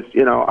is,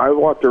 I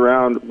walked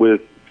around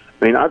with,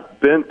 I've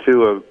been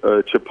to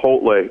a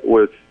Chipotle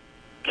with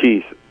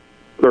Keith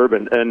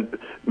Urban, and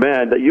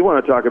man, that you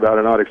want to talk about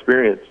an odd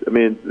experience.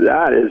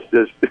 That is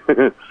just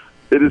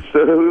it is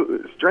so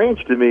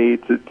strange to me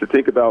to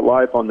think about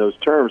life on those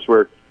terms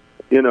where,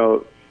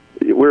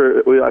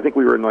 I think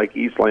we were in like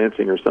East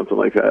Lansing or something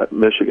like that,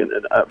 Michigan,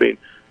 and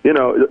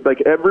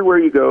like everywhere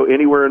you go,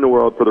 anywhere in the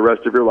world for the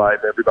rest of your life,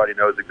 everybody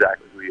knows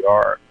exactly who you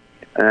are.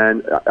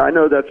 And I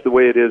know that's the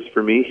way it is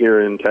for me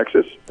here in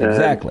Texas.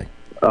 Exactly.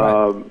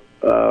 And,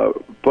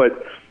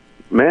 but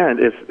man,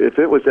 if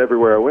it was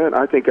everywhere I went,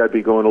 I think I'd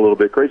be going a little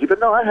bit crazy. But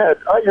no, I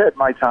had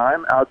my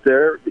time out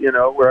there,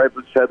 where I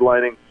was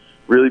headlining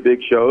really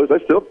big shows. I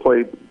still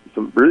played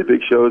some really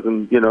big shows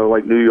in,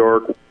 like New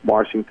York,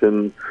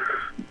 Washington,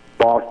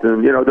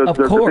 Boston,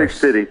 the big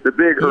cities, the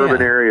big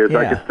urban areas.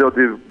 I could still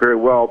do very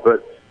well.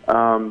 But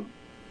long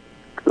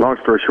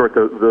story short,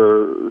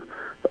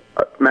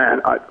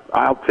 man,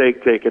 I'll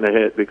take taking a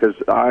hit because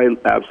I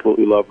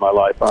absolutely love my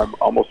life. I'm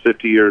almost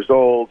 50 years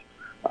old.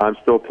 I'm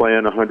still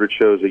playing 100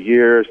 shows a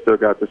year, still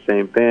got the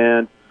same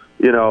band,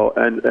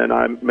 and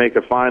I make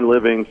a fine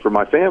living for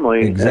my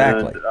family.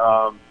 Exactly.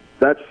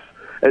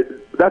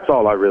 And that's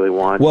all I really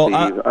want. Well,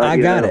 Steve. I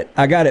got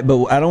it,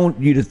 but I don't want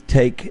you to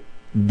take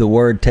the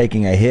word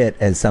taking a hit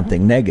as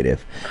something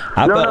negative.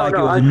 I felt like it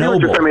was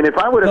noble. If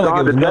I would have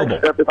gone to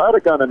Texas, if I would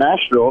have gone to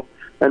Nashville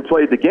and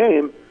played the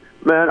game,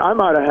 man, I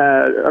might have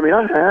had, I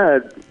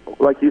had,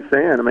 like you're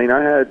saying,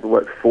 I had,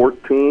 12,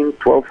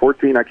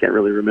 14, I can't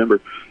really remember,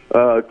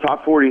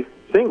 top 40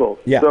 singles.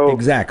 Yeah, so,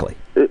 exactly.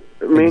 You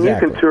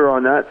can tour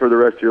on that for the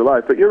rest of your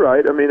life. But you're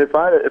right. If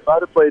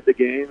I'd have played the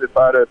game, if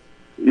I'd have,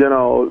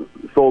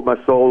 sold my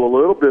soul a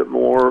little bit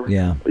more,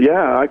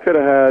 I could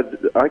have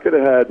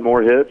had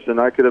more hits, and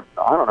I could have,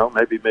 I don't know,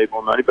 maybe made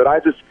more money. But I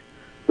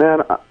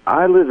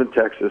live in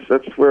Texas.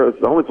 That's it's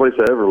the only place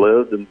I ever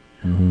lived, and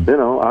I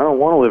don't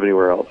want to live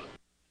anywhere else.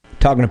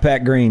 Talking to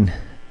Pat Green,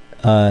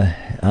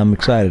 I'm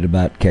excited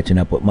about catching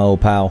up with my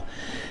old pal.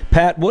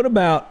 Pat, what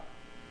about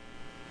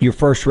your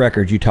first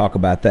record? You talk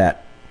about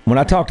that. When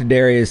I talk to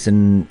Darius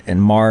and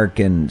Mark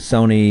and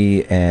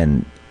Sony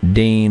and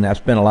Dean, I've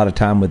spent a lot of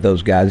time with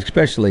those guys,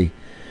 especially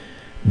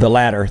the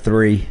latter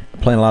three,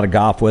 playing a lot of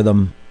golf with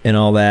them and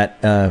all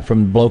that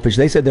from Blowfish.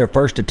 They said their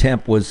first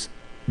attempt was,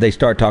 they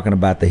start talking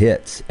about the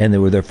hits, and they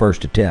were their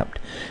first attempt.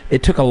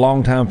 It took a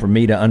long time for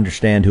me to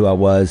understand who I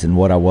was and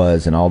what I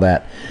was and all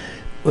that.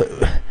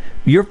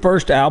 Your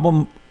first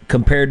album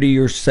compared to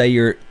your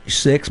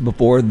 6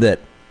 before that,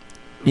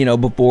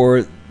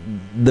 before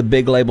the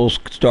big labels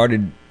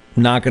started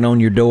knocking on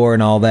your door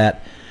and all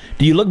that,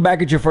 do you look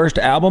back at your first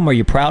album? Are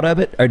you proud of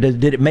it? Or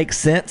did it make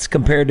sense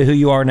compared to who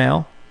you are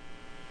now?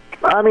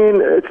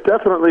 It's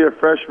definitely a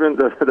freshman.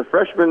 The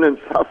freshman and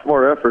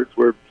sophomore efforts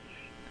were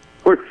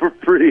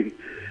pretty,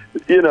 I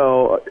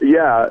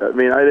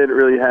didn't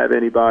really have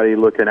anybody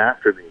looking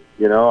after me.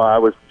 I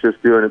was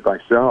just doing it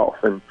myself.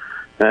 And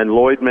And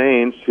Lloyd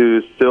Maines,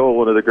 who's still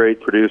one of the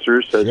great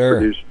producers, has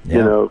produced,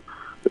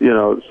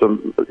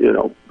 some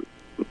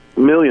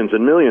millions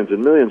and millions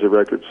and millions of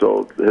records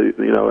sold.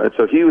 And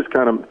so he was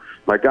kind of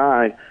my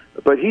guy.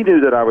 But he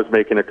knew that I was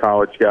making a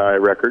college guy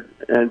record,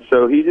 and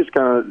so he just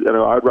kind of,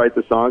 I'd write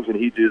the songs and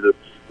he'd do the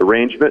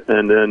arrangement,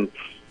 and then,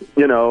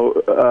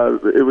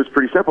 it was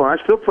pretty simple. And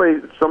I still play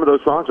some of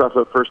those songs off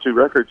of the first 2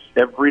 records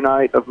every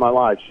night of my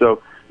life.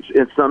 So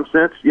in some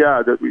sense,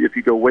 if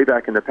you go way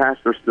back in the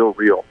past, they're still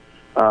real.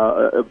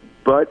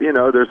 But,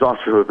 there's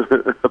also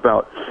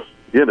about,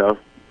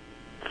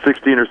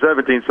 16 or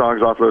 17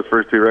 songs off of those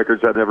first 2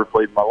 records I'd never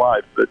played in my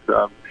life, but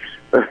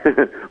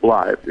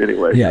live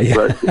anyway.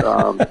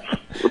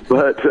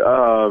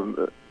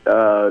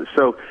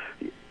 So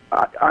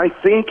I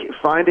think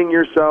finding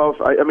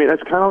yourself, I mean,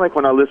 it's kind of like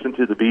when I listen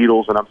to the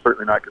Beatles, and I'm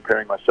certainly not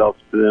comparing myself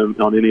to them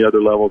on any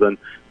other level than,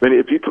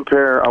 if you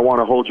compare I Want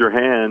to Hold Your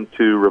Hand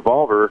to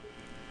Revolver,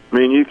 I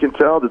mean, you can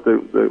tell that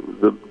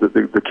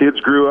the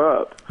kids grew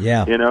up.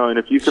 Yeah. And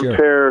if you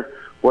compare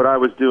what I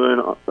was doing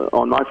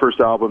on my first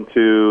album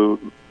to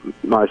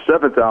my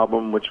 7th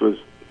album, which was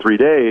 3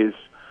 Days,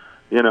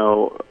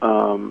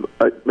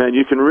 man,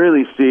 you can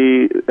really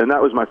see, and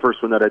that was my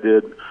first one that I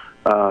did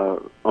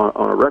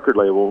on a record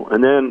label.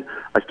 And then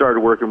I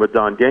started working with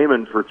Don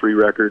Gayman for 3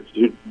 records.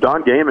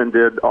 Don Gayman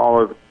did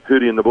all of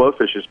Hootie and the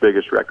Blowfish's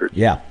biggest records.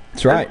 Yeah,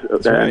 that's right.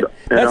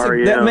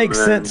 That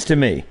makes sense to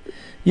me.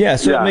 Yeah,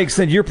 so it makes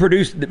sense. You're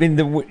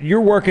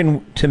you're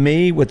working to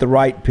me with the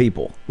right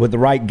people, with the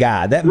right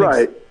guy. That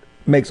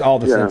makes all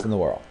the sense in the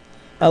world.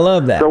 I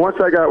love that. So once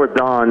I got with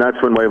Don, that's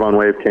when Wave on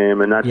Wave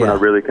came, and that's when I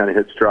really kind of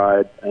hit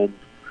stride, and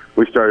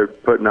we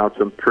started putting out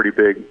some pretty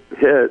big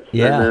hits.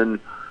 Yeah. And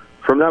then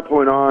from that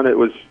point on, it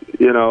was,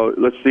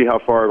 let's see how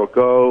far it'll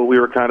go.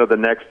 We were kind of the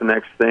next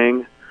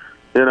thing,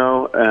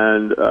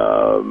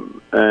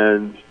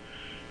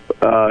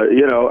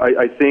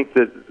 I think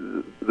that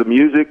the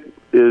music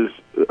is,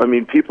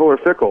 people are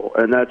fickle,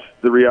 and that's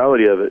the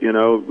reality of it.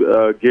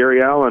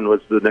 Gary Allan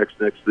was the next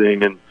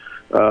thing, and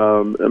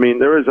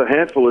there was a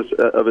handful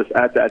of us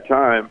at that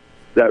time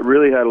that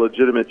really had a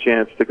legitimate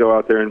chance to go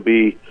out there and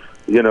be,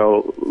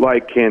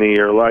 like Kenny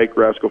or like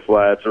Rascal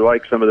Flatts or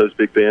like some of those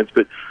big bands.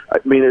 But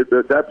at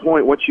that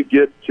point, once you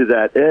get to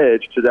that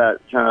edge, to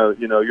that kind of,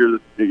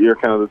 you're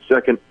kind of the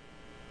second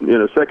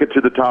to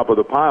the top of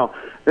the pile.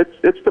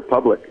 It's the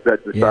public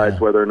that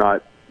decides whether or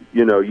not,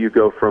 you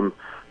go from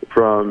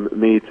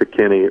me to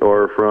Kenny,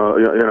 or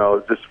from,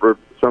 just for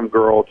some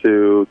girl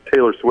to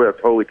Taylor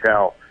Swift. Holy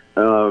cow.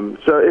 So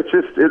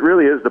it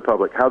really is the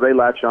public, how they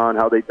latch on,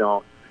 how they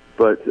don't.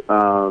 But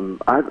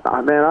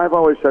I've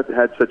always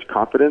had such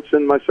confidence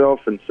in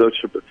myself and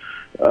such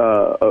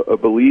a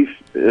belief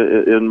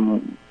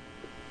in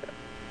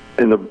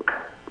the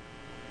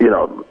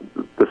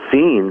the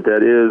scene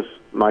that is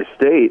my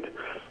state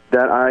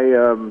that I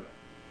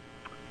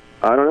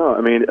don't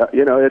know.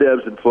 It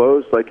ebbs and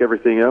flows like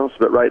everything else.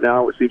 But right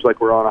now, it seems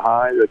like we're on a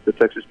high. The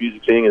Texas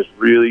music scene is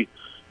really,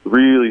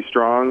 really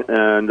strong,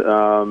 and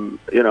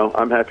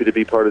I'm happy to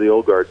be part of the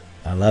old guard.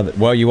 I love it.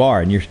 Well, you are,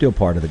 and you're still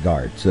part of the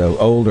guard. So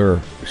old are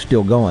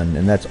still going,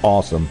 and that's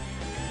awesome.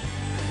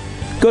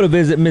 Go to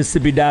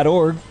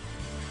visitmississippi.org.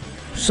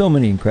 So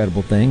many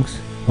incredible things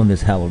on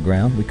this hallowed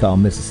ground we call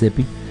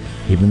Mississippi.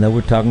 Even though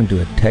we're talking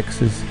to a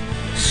Texas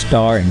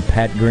star in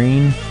Pat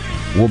Green,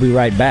 we'll be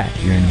right back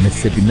here in the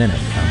Mississippi Minute.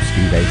 I'm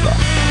Steve Azar.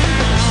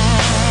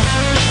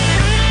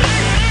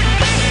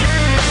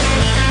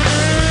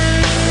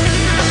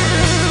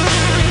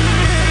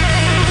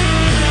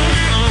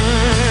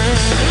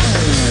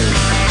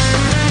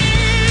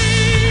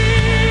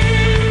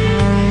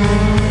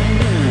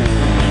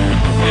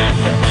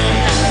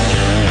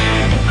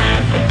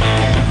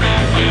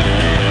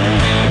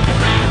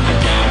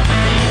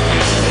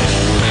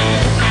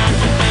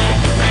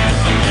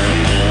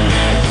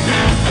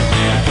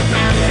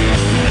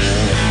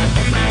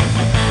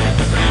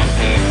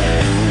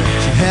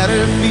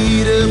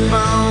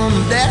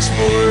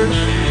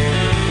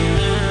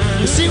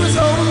 She was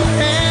holding my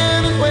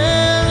hand and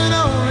wearing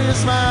only a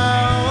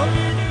smile.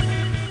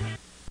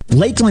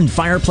 Lakeland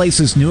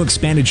Fireplace's new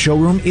expanded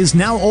showroom is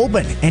now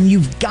open, and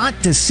you've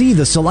got to see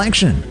the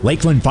selection.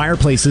 Lakeland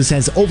Fireplaces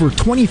has over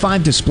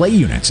 25 display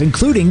units,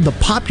 including the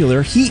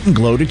popular Heat and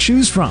Glow to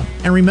choose from.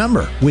 And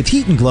remember, with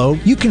Heat and Glow,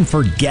 you can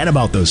forget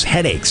about those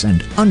headaches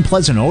and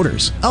unpleasant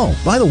odors. Oh,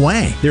 by the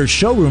way, their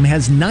showroom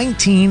has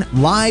 19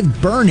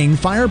 live burning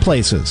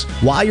fireplaces.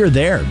 While you're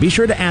there, be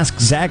sure to ask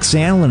Zach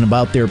Sandlin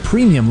about their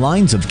premium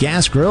lines of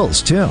gas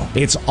grills, too.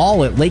 It's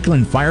all at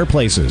Lakeland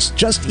Fireplaces,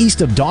 just east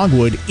of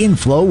Dogwood in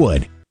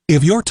Flowood.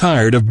 If you're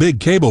tired of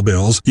big cable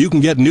bills, you can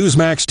get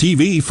Newsmax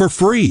TV for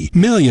free.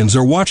 Millions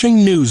are watching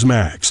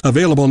Newsmax.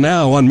 Available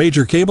now on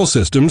major cable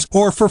systems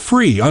or for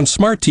free on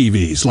smart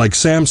TVs like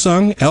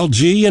Samsung,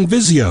 LG, and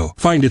Vizio.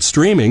 Find it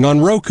streaming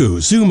on Roku,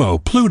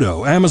 Zumo,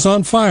 Pluto,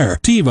 Amazon Fire,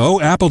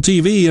 TiVo, Apple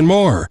TV, and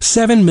more.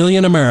 7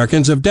 million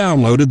Americans have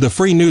downloaded the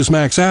free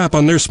Newsmax app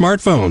on their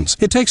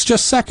smartphones. It takes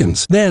just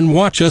seconds. Then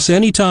watch us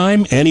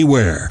anytime,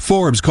 anywhere.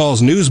 Forbes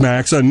calls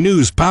Newsmax a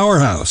news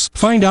powerhouse.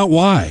 Find out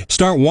why.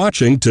 Start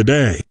watching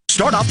today.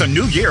 Start off the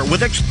new year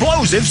with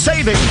explosive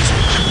savings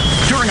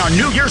during our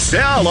New Year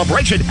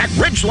celebration at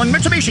Ridgeland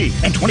Mitsubishi.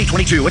 In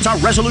 2022, it's our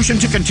resolution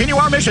to continue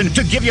our mission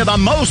to give you the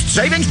most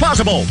savings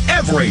possible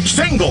every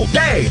single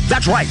day.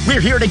 That's right.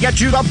 We're here to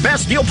get you the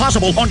best deal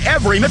possible on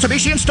every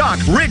Mitsubishi in stock.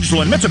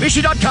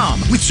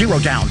 RidgelandMitsubishi.com. With zero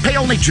down. Pay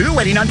only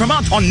 $289 per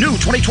month on new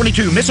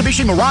 2022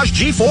 Mitsubishi Mirage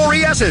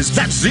G4 ESs.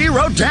 That's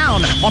zero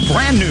down on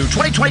brand new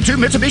 2022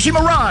 Mitsubishi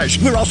Mirage.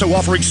 We're also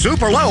offering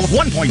super low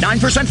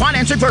 1.9%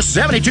 financing for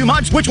 72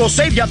 months, which will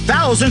save you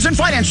thousands in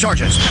finance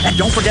charges. And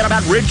don't forget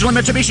about Ridgeland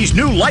Mitsubishi's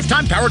new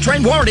lifetime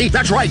powertrain warranty.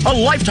 That's right, a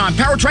lifetime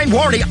powertrain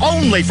warranty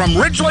only from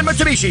Ridgeland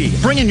Mitsubishi.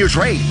 Bring in your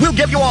trade. We'll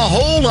give you a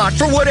whole lot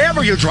for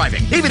whatever you're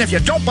driving, even if you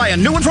don't buy a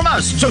new one from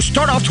us. So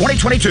start off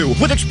 2022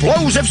 with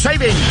explosive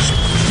savings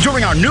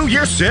during our New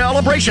Year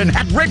celebration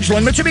at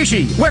Ridgeland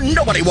Mitsubishi, where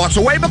nobody walks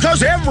away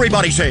because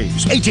everybody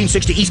saves.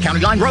 1860 East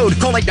County Line Road.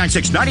 Call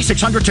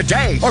 896-9600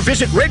 today or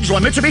visit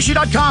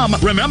RidgelandMitsubishi.com.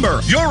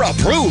 Remember, you're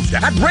approved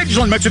at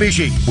Ridgeland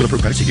Mitsubishi. Will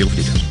approve credit. See dealer for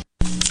details.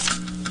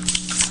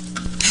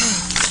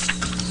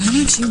 Why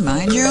don't you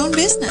mind your own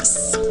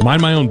business?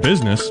 Mind my own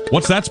business?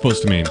 What's that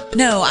supposed to mean?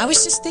 No, I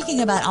was just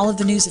thinking about all of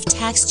the news of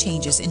tax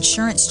changes,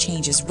 insurance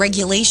changes,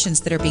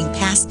 regulations that are being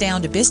passed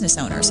down to business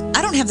owners.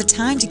 I don't have the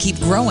time to keep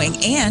growing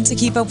and to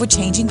keep up with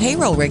changing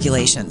payroll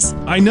regulations.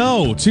 I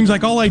know. It seems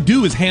like all I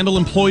do is handle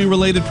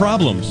employee-related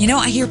problems. You know,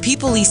 I hear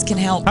People Lease can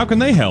help. How can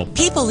they help?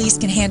 People Lease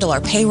can handle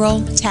our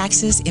payroll,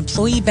 taxes,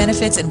 employee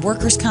benefits, and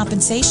workers'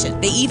 compensation.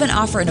 They even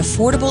offer an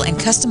affordable and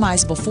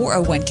customizable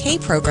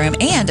 401k program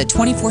and a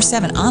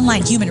 24/7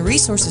 online human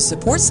resources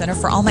support center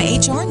for all my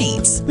HR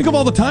needs. Think of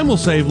all the time we'll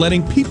save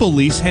letting People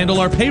Lease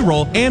handle our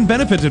payroll and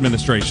benefits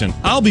administration.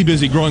 I'll be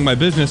busy growing my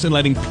business and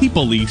letting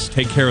People Lease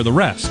take care of the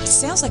rest.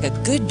 Sounds like a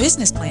good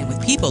business plan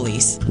with People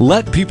Lease.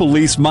 Let People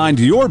Lease mind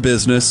your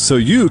business so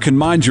you can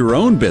mind your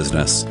own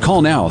business.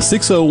 Call now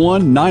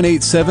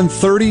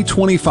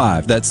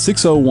 601-987-3025. That's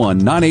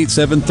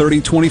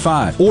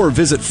 601-987-3025. Or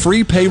visit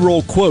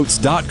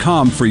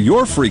freepayrollquotes.com for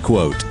your free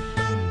quote.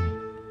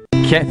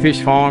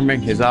 Catfish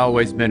farming has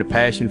always been a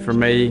passion for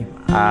me.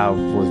 I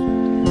was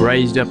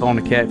raised up on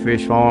the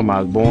catfish farm.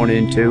 I was born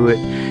into it.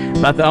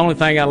 But the only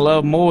thing I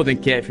love more than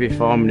catfish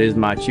farming is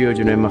my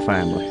children and my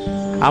family.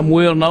 I'm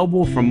Will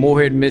Noble from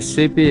Morehead,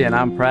 Mississippi, and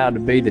I'm proud to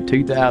be the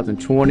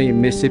 2020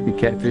 Mississippi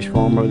Catfish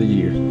Farmer of the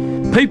Year.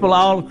 People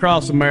all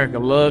across America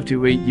love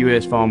to eat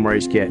U.S.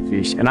 farm-raised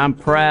catfish, and I'm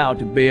proud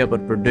to be able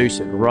to produce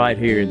it right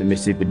here in the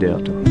Mississippi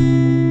Delta.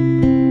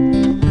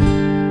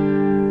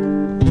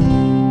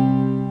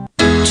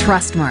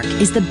 Trustmark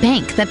is the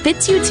bank that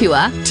fits you to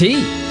a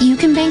T. You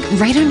can bank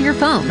right on your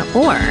phone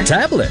or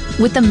tablet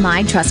with the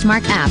My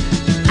Trustmark app.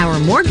 Our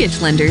mortgage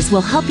lenders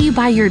will help you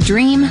buy your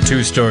dream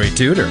two-story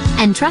tutor.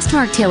 And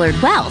Trustmark Tailored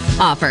Wealth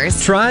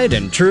offers tried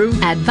and true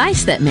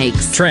advice that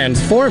makes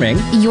transforming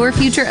your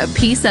future a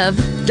piece of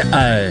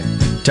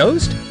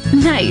toast.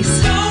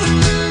 Nice.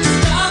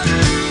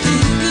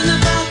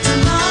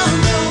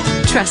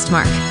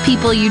 Trustmark.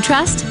 People you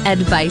trust.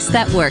 Advice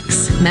that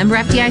works. Member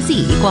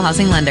FDIC. Equal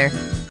housing lender.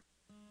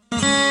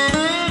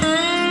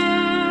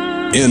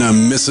 In a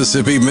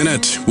Mississippi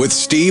Minute with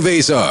Steve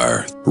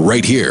Azar,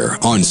 right here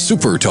on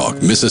Super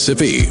Talk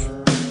Mississippi.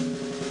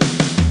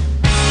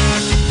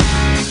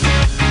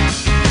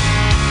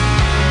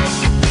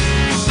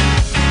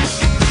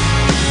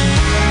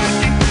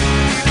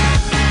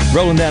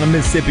 Rolling down a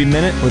Mississippi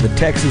Minute with a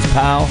Texas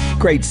pal.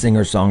 Great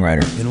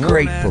singer-songwriter.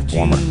 Great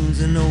performer.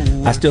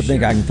 I still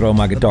think I can throw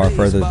my guitar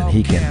further than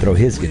he can throw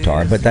his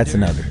guitar, but that's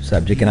another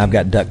subject, and I've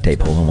got duct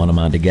tape holding one of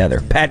mine together.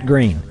 Pat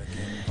Green.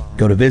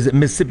 Go to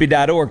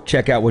visitmississippi.org.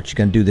 Check out what you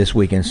can do this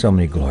weekend. So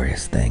many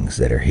glorious things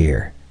that are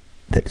here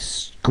that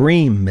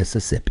scream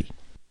Mississippi.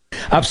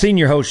 I've seen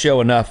your whole show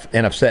enough,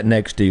 and I've sat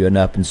next to you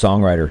enough in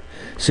songwriter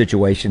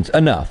situations.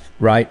 Enough,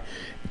 right?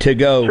 To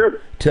go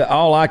to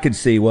all I could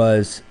see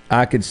was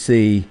I could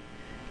see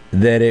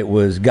that it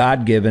was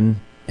God-given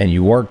and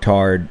you worked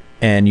hard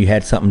and you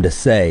had something to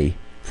say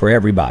for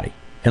everybody.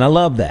 And I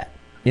love that.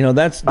 You know,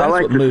 that's I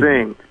like what to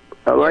sing.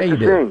 I like to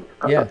sing.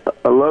 Yeah.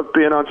 I love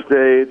being on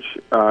stage.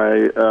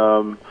 I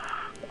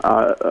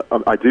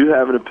do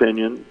have an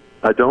opinion.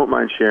 I don't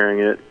mind sharing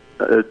it,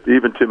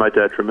 even to my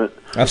detriment.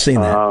 I've seen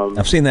that.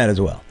 I've seen that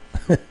as well.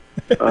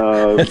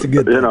 That's a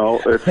good thing. You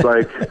know, it's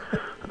like,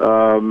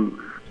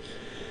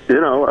 you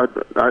know,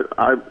 I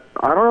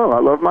don't know.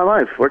 I love my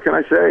life. What can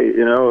I say?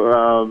 You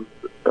know,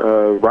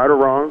 right or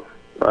wrong,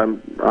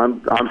 I'm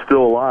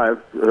still alive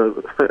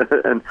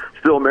and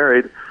still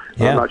married.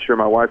 Yeah. I'm not sure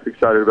my wife's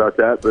excited about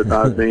that, but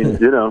I mean,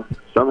 you know,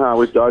 somehow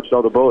we've dodged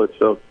all the bullets,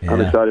 so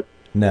I'm excited.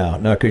 No,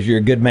 because you're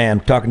a good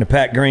man. Talking to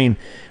Pat Green.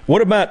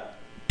 What about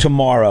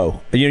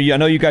tomorrow? I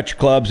know you got your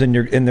clubs and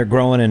they're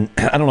growing, and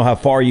I don't know how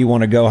far you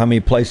want to go, how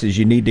many places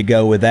you need to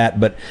go with that.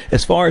 But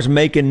as far as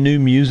making new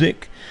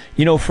music,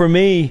 for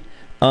me,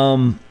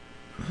 I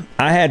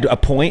had a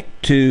point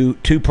to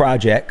 2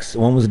 projects.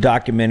 One was a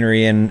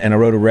documentary, and I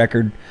wrote a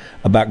record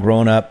about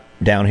growing up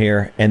down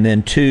here. And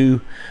then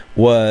 2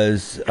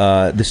 was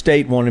the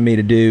state wanted me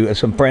to do,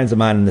 some friends of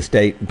mine in the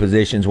state and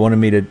positions wanted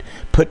me to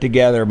put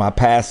together my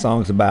past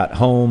songs about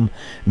home,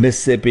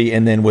 Mississippi,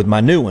 and then with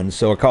my new ones.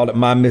 So I called it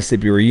My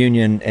Mississippi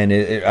Reunion, and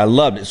I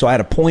loved it. So I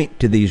had a point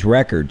to these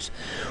records.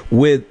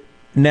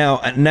 Now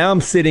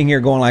I'm sitting here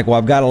going like, well,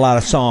 I've got a lot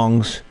of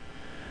songs,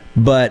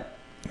 but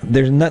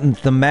there's nothing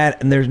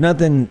thematic, and there's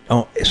nothing.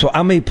 So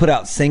I may put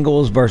out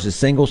singles versus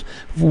singles.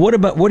 What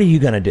are you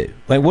going to do?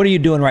 Like, what are you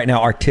doing right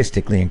now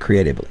artistically and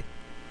creatively?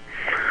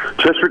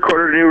 Just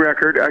recorded a new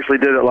record. Actually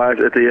did it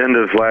at the end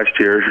of last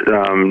year,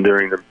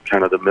 during the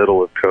kind of the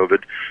middle of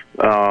COVID.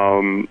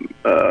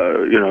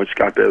 Just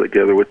got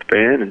together with the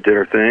band and did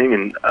our thing,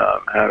 and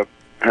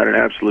had an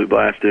absolute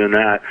blast doing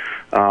that.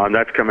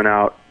 That's coming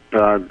out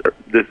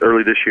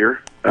early this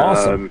year.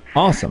 Awesome.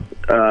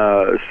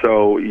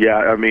 So yeah,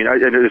 I mean,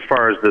 and as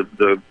far as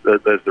the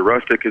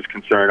Rustic is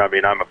concerned, I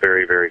mean, I'm a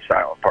very, very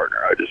silent partner.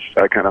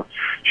 I kind of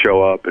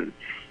show up and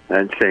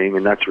sing,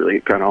 and that's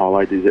really kind of all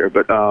I do there.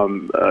 But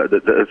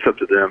it's up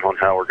to them on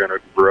how we're going to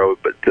grow.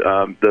 But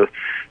the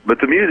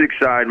music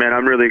side, man,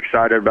 I'm really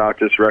excited about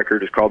this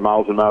record. It's called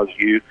Miles and Miles of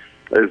You.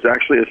 It's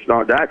actually a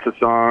song. That's a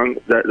song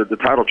that the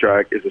title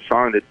track is a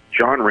song that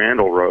John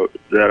Randall wrote.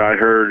 That I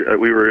heard.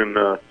 We were in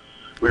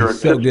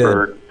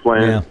Pittsburgh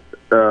playing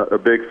a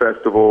big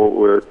festival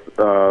with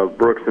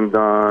Brooks and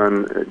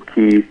Dunn and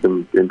Keith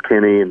and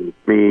Kenny and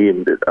me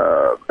and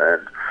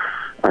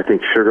I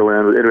think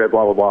Sugarland. Anyway,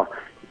 blah blah blah.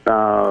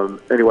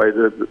 Anyway,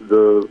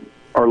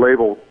 our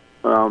label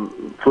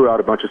flew out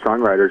a bunch of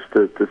songwriters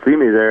to see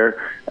me there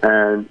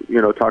and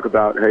talk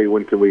about, hey,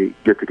 when can we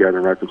get together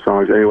and write some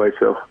songs? Anyway,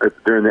 so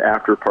during the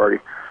after party,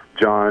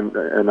 John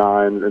and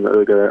I and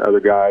the other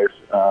guys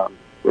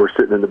were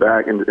sitting in the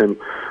back and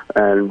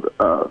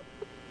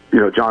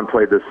John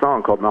played this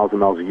song called Miles and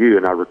Miles of You,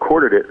 and I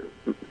recorded it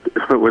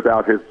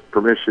without his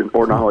permission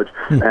or knowledge.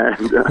 And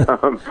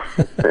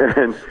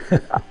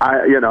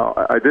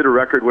I did a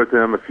record with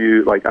him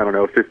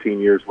 15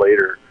 years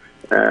later,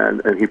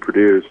 and he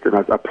produced, and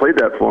I played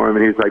that for him,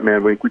 and he's like,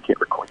 man, we can't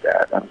record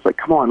that. I was like,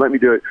 come on, let me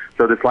do it.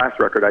 So this last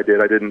record I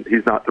didn't,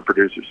 he's not the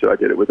producer, so I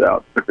did it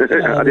without.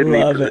 I didn't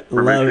love it.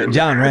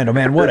 John Randall,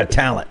 man, what a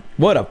talent.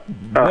 What a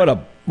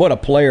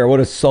player, what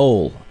a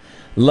soul.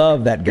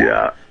 Love that guy.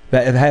 Yeah.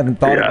 I haven't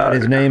thought about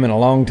his name in a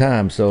long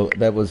time, so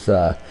that was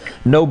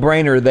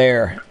no-brainer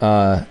there.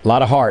 A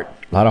lot of heart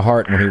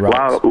when he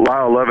writes.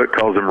 Lyle Lovett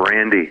calls him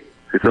Randy.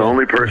 He's the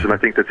only person I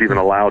think that's even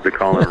allowed to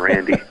call him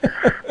Randy.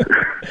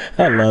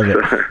 I love it.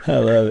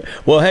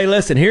 Well, hey,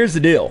 listen, here's the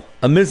deal.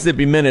 A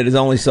Mississippi Minute is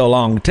only so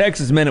long.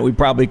 Texas Minute, we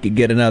probably could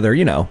get another,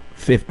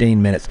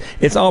 15 minutes.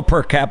 It's all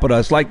per capita.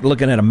 It's like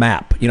looking at a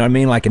map. You know what I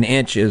mean? Like an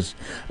inch is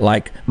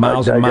like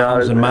miles and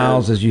miles and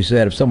miles, as you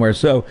said, of somewhere.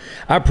 So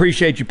I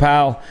appreciate you,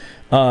 pal.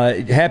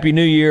 Happy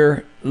New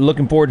Year.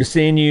 Looking forward to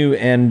seeing you,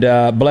 and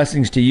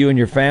blessings to you and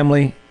your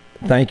family.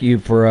 Thank you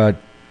for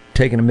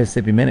taking a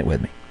Mississippi Minute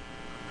with me.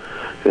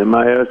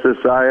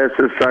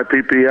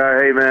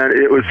 MISSISSIPPI. Hey, man,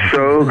 it was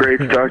so great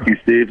to talk to you,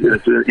 Steve.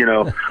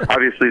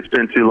 Obviously it's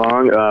been too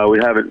long. We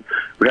hadn't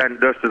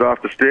dusted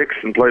off the sticks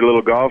and played a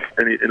little golf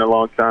in a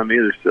long time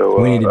either.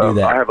 So we need to do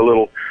that. I have a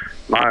little.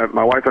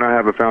 My wife and I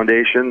have a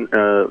foundation.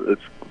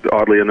 It's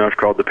oddly enough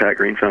called the Pat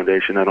Green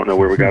Foundation. I don't know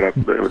where we got up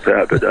with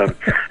that, but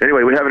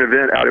anyway, we have an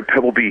event out at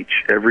Pebble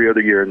Beach every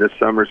other year, and this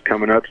summer's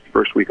coming up. It's the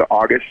first week of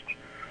August.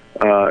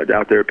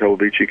 Out there at Pebble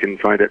Beach, you can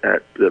find it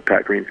at the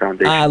Pat Green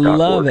Foundation. I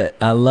love it.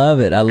 I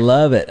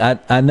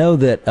know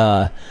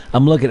that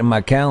I'm looking at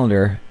my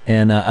calendar,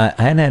 and I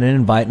hadn't had an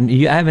invite. And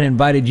I haven't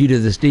invited you to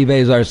the Steve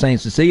Azar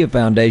St. Cecilia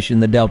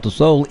Foundation, the Delta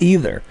Soul,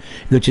 either,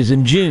 which is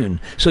in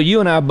June. So you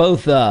and I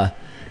both,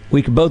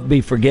 we could both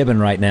be forgiven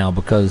right now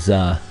because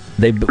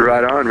they.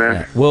 Right on,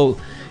 man. Well,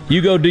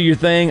 you go do your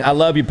thing. I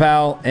love you,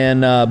 pal,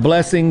 and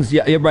blessings.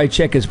 Yeah, everybody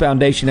check his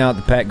foundation out,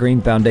 the Pat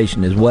Green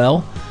Foundation as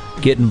well.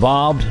 Get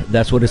involved.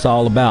 That's what it's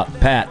all about.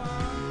 Pat,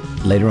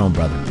 later on,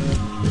 brother.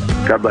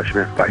 God bless you,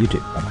 man. Bye. You too.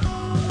 Bye-bye.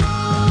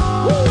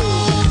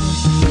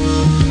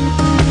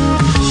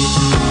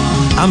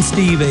 I'm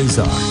Steve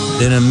Azar.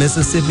 In a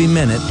Mississippi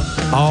Minute,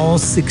 all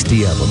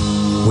 60 of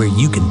them, where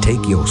you can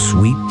take your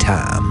sweet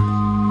time.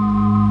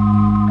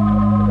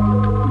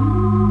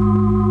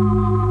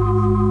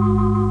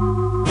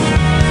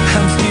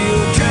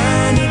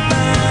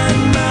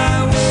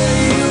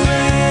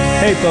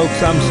 Hey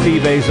folks, I'm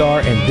Steve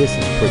Azar, and this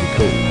is pretty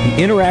cool. The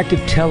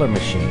Interactive Teller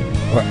Machine,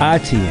 or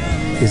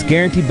ITM, is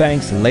Guarantee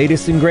Bank's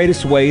latest and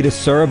greatest way to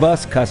serve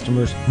us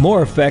customers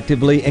more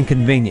effectively and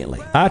conveniently.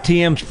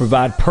 ITMs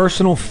provide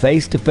personal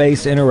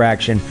face-to-face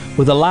interaction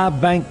with a live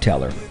bank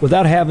teller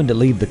without having to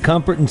leave the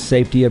comfort and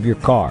safety of your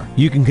car.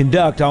 You can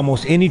conduct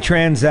almost any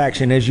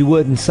transaction as you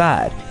would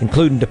inside,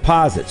 including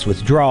deposits,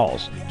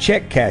 withdrawals,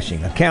 check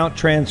cashing, account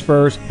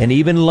transfers, and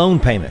even loan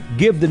payment.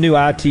 Give the new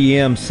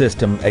ITM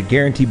system at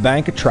Guarantee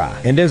Bank a try.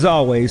 And as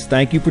always,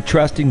 thank you for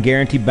trusting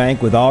Guarantee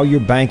Bank with all your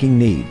banking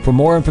needs. For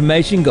more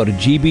information, go to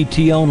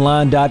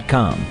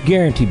gbtonline.com.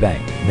 Guarantee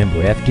Bank,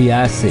 member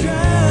FDIC.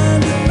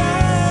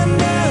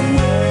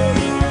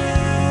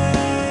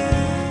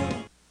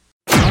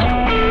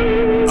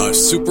 A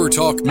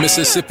SuperTalk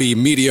Mississippi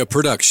media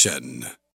production.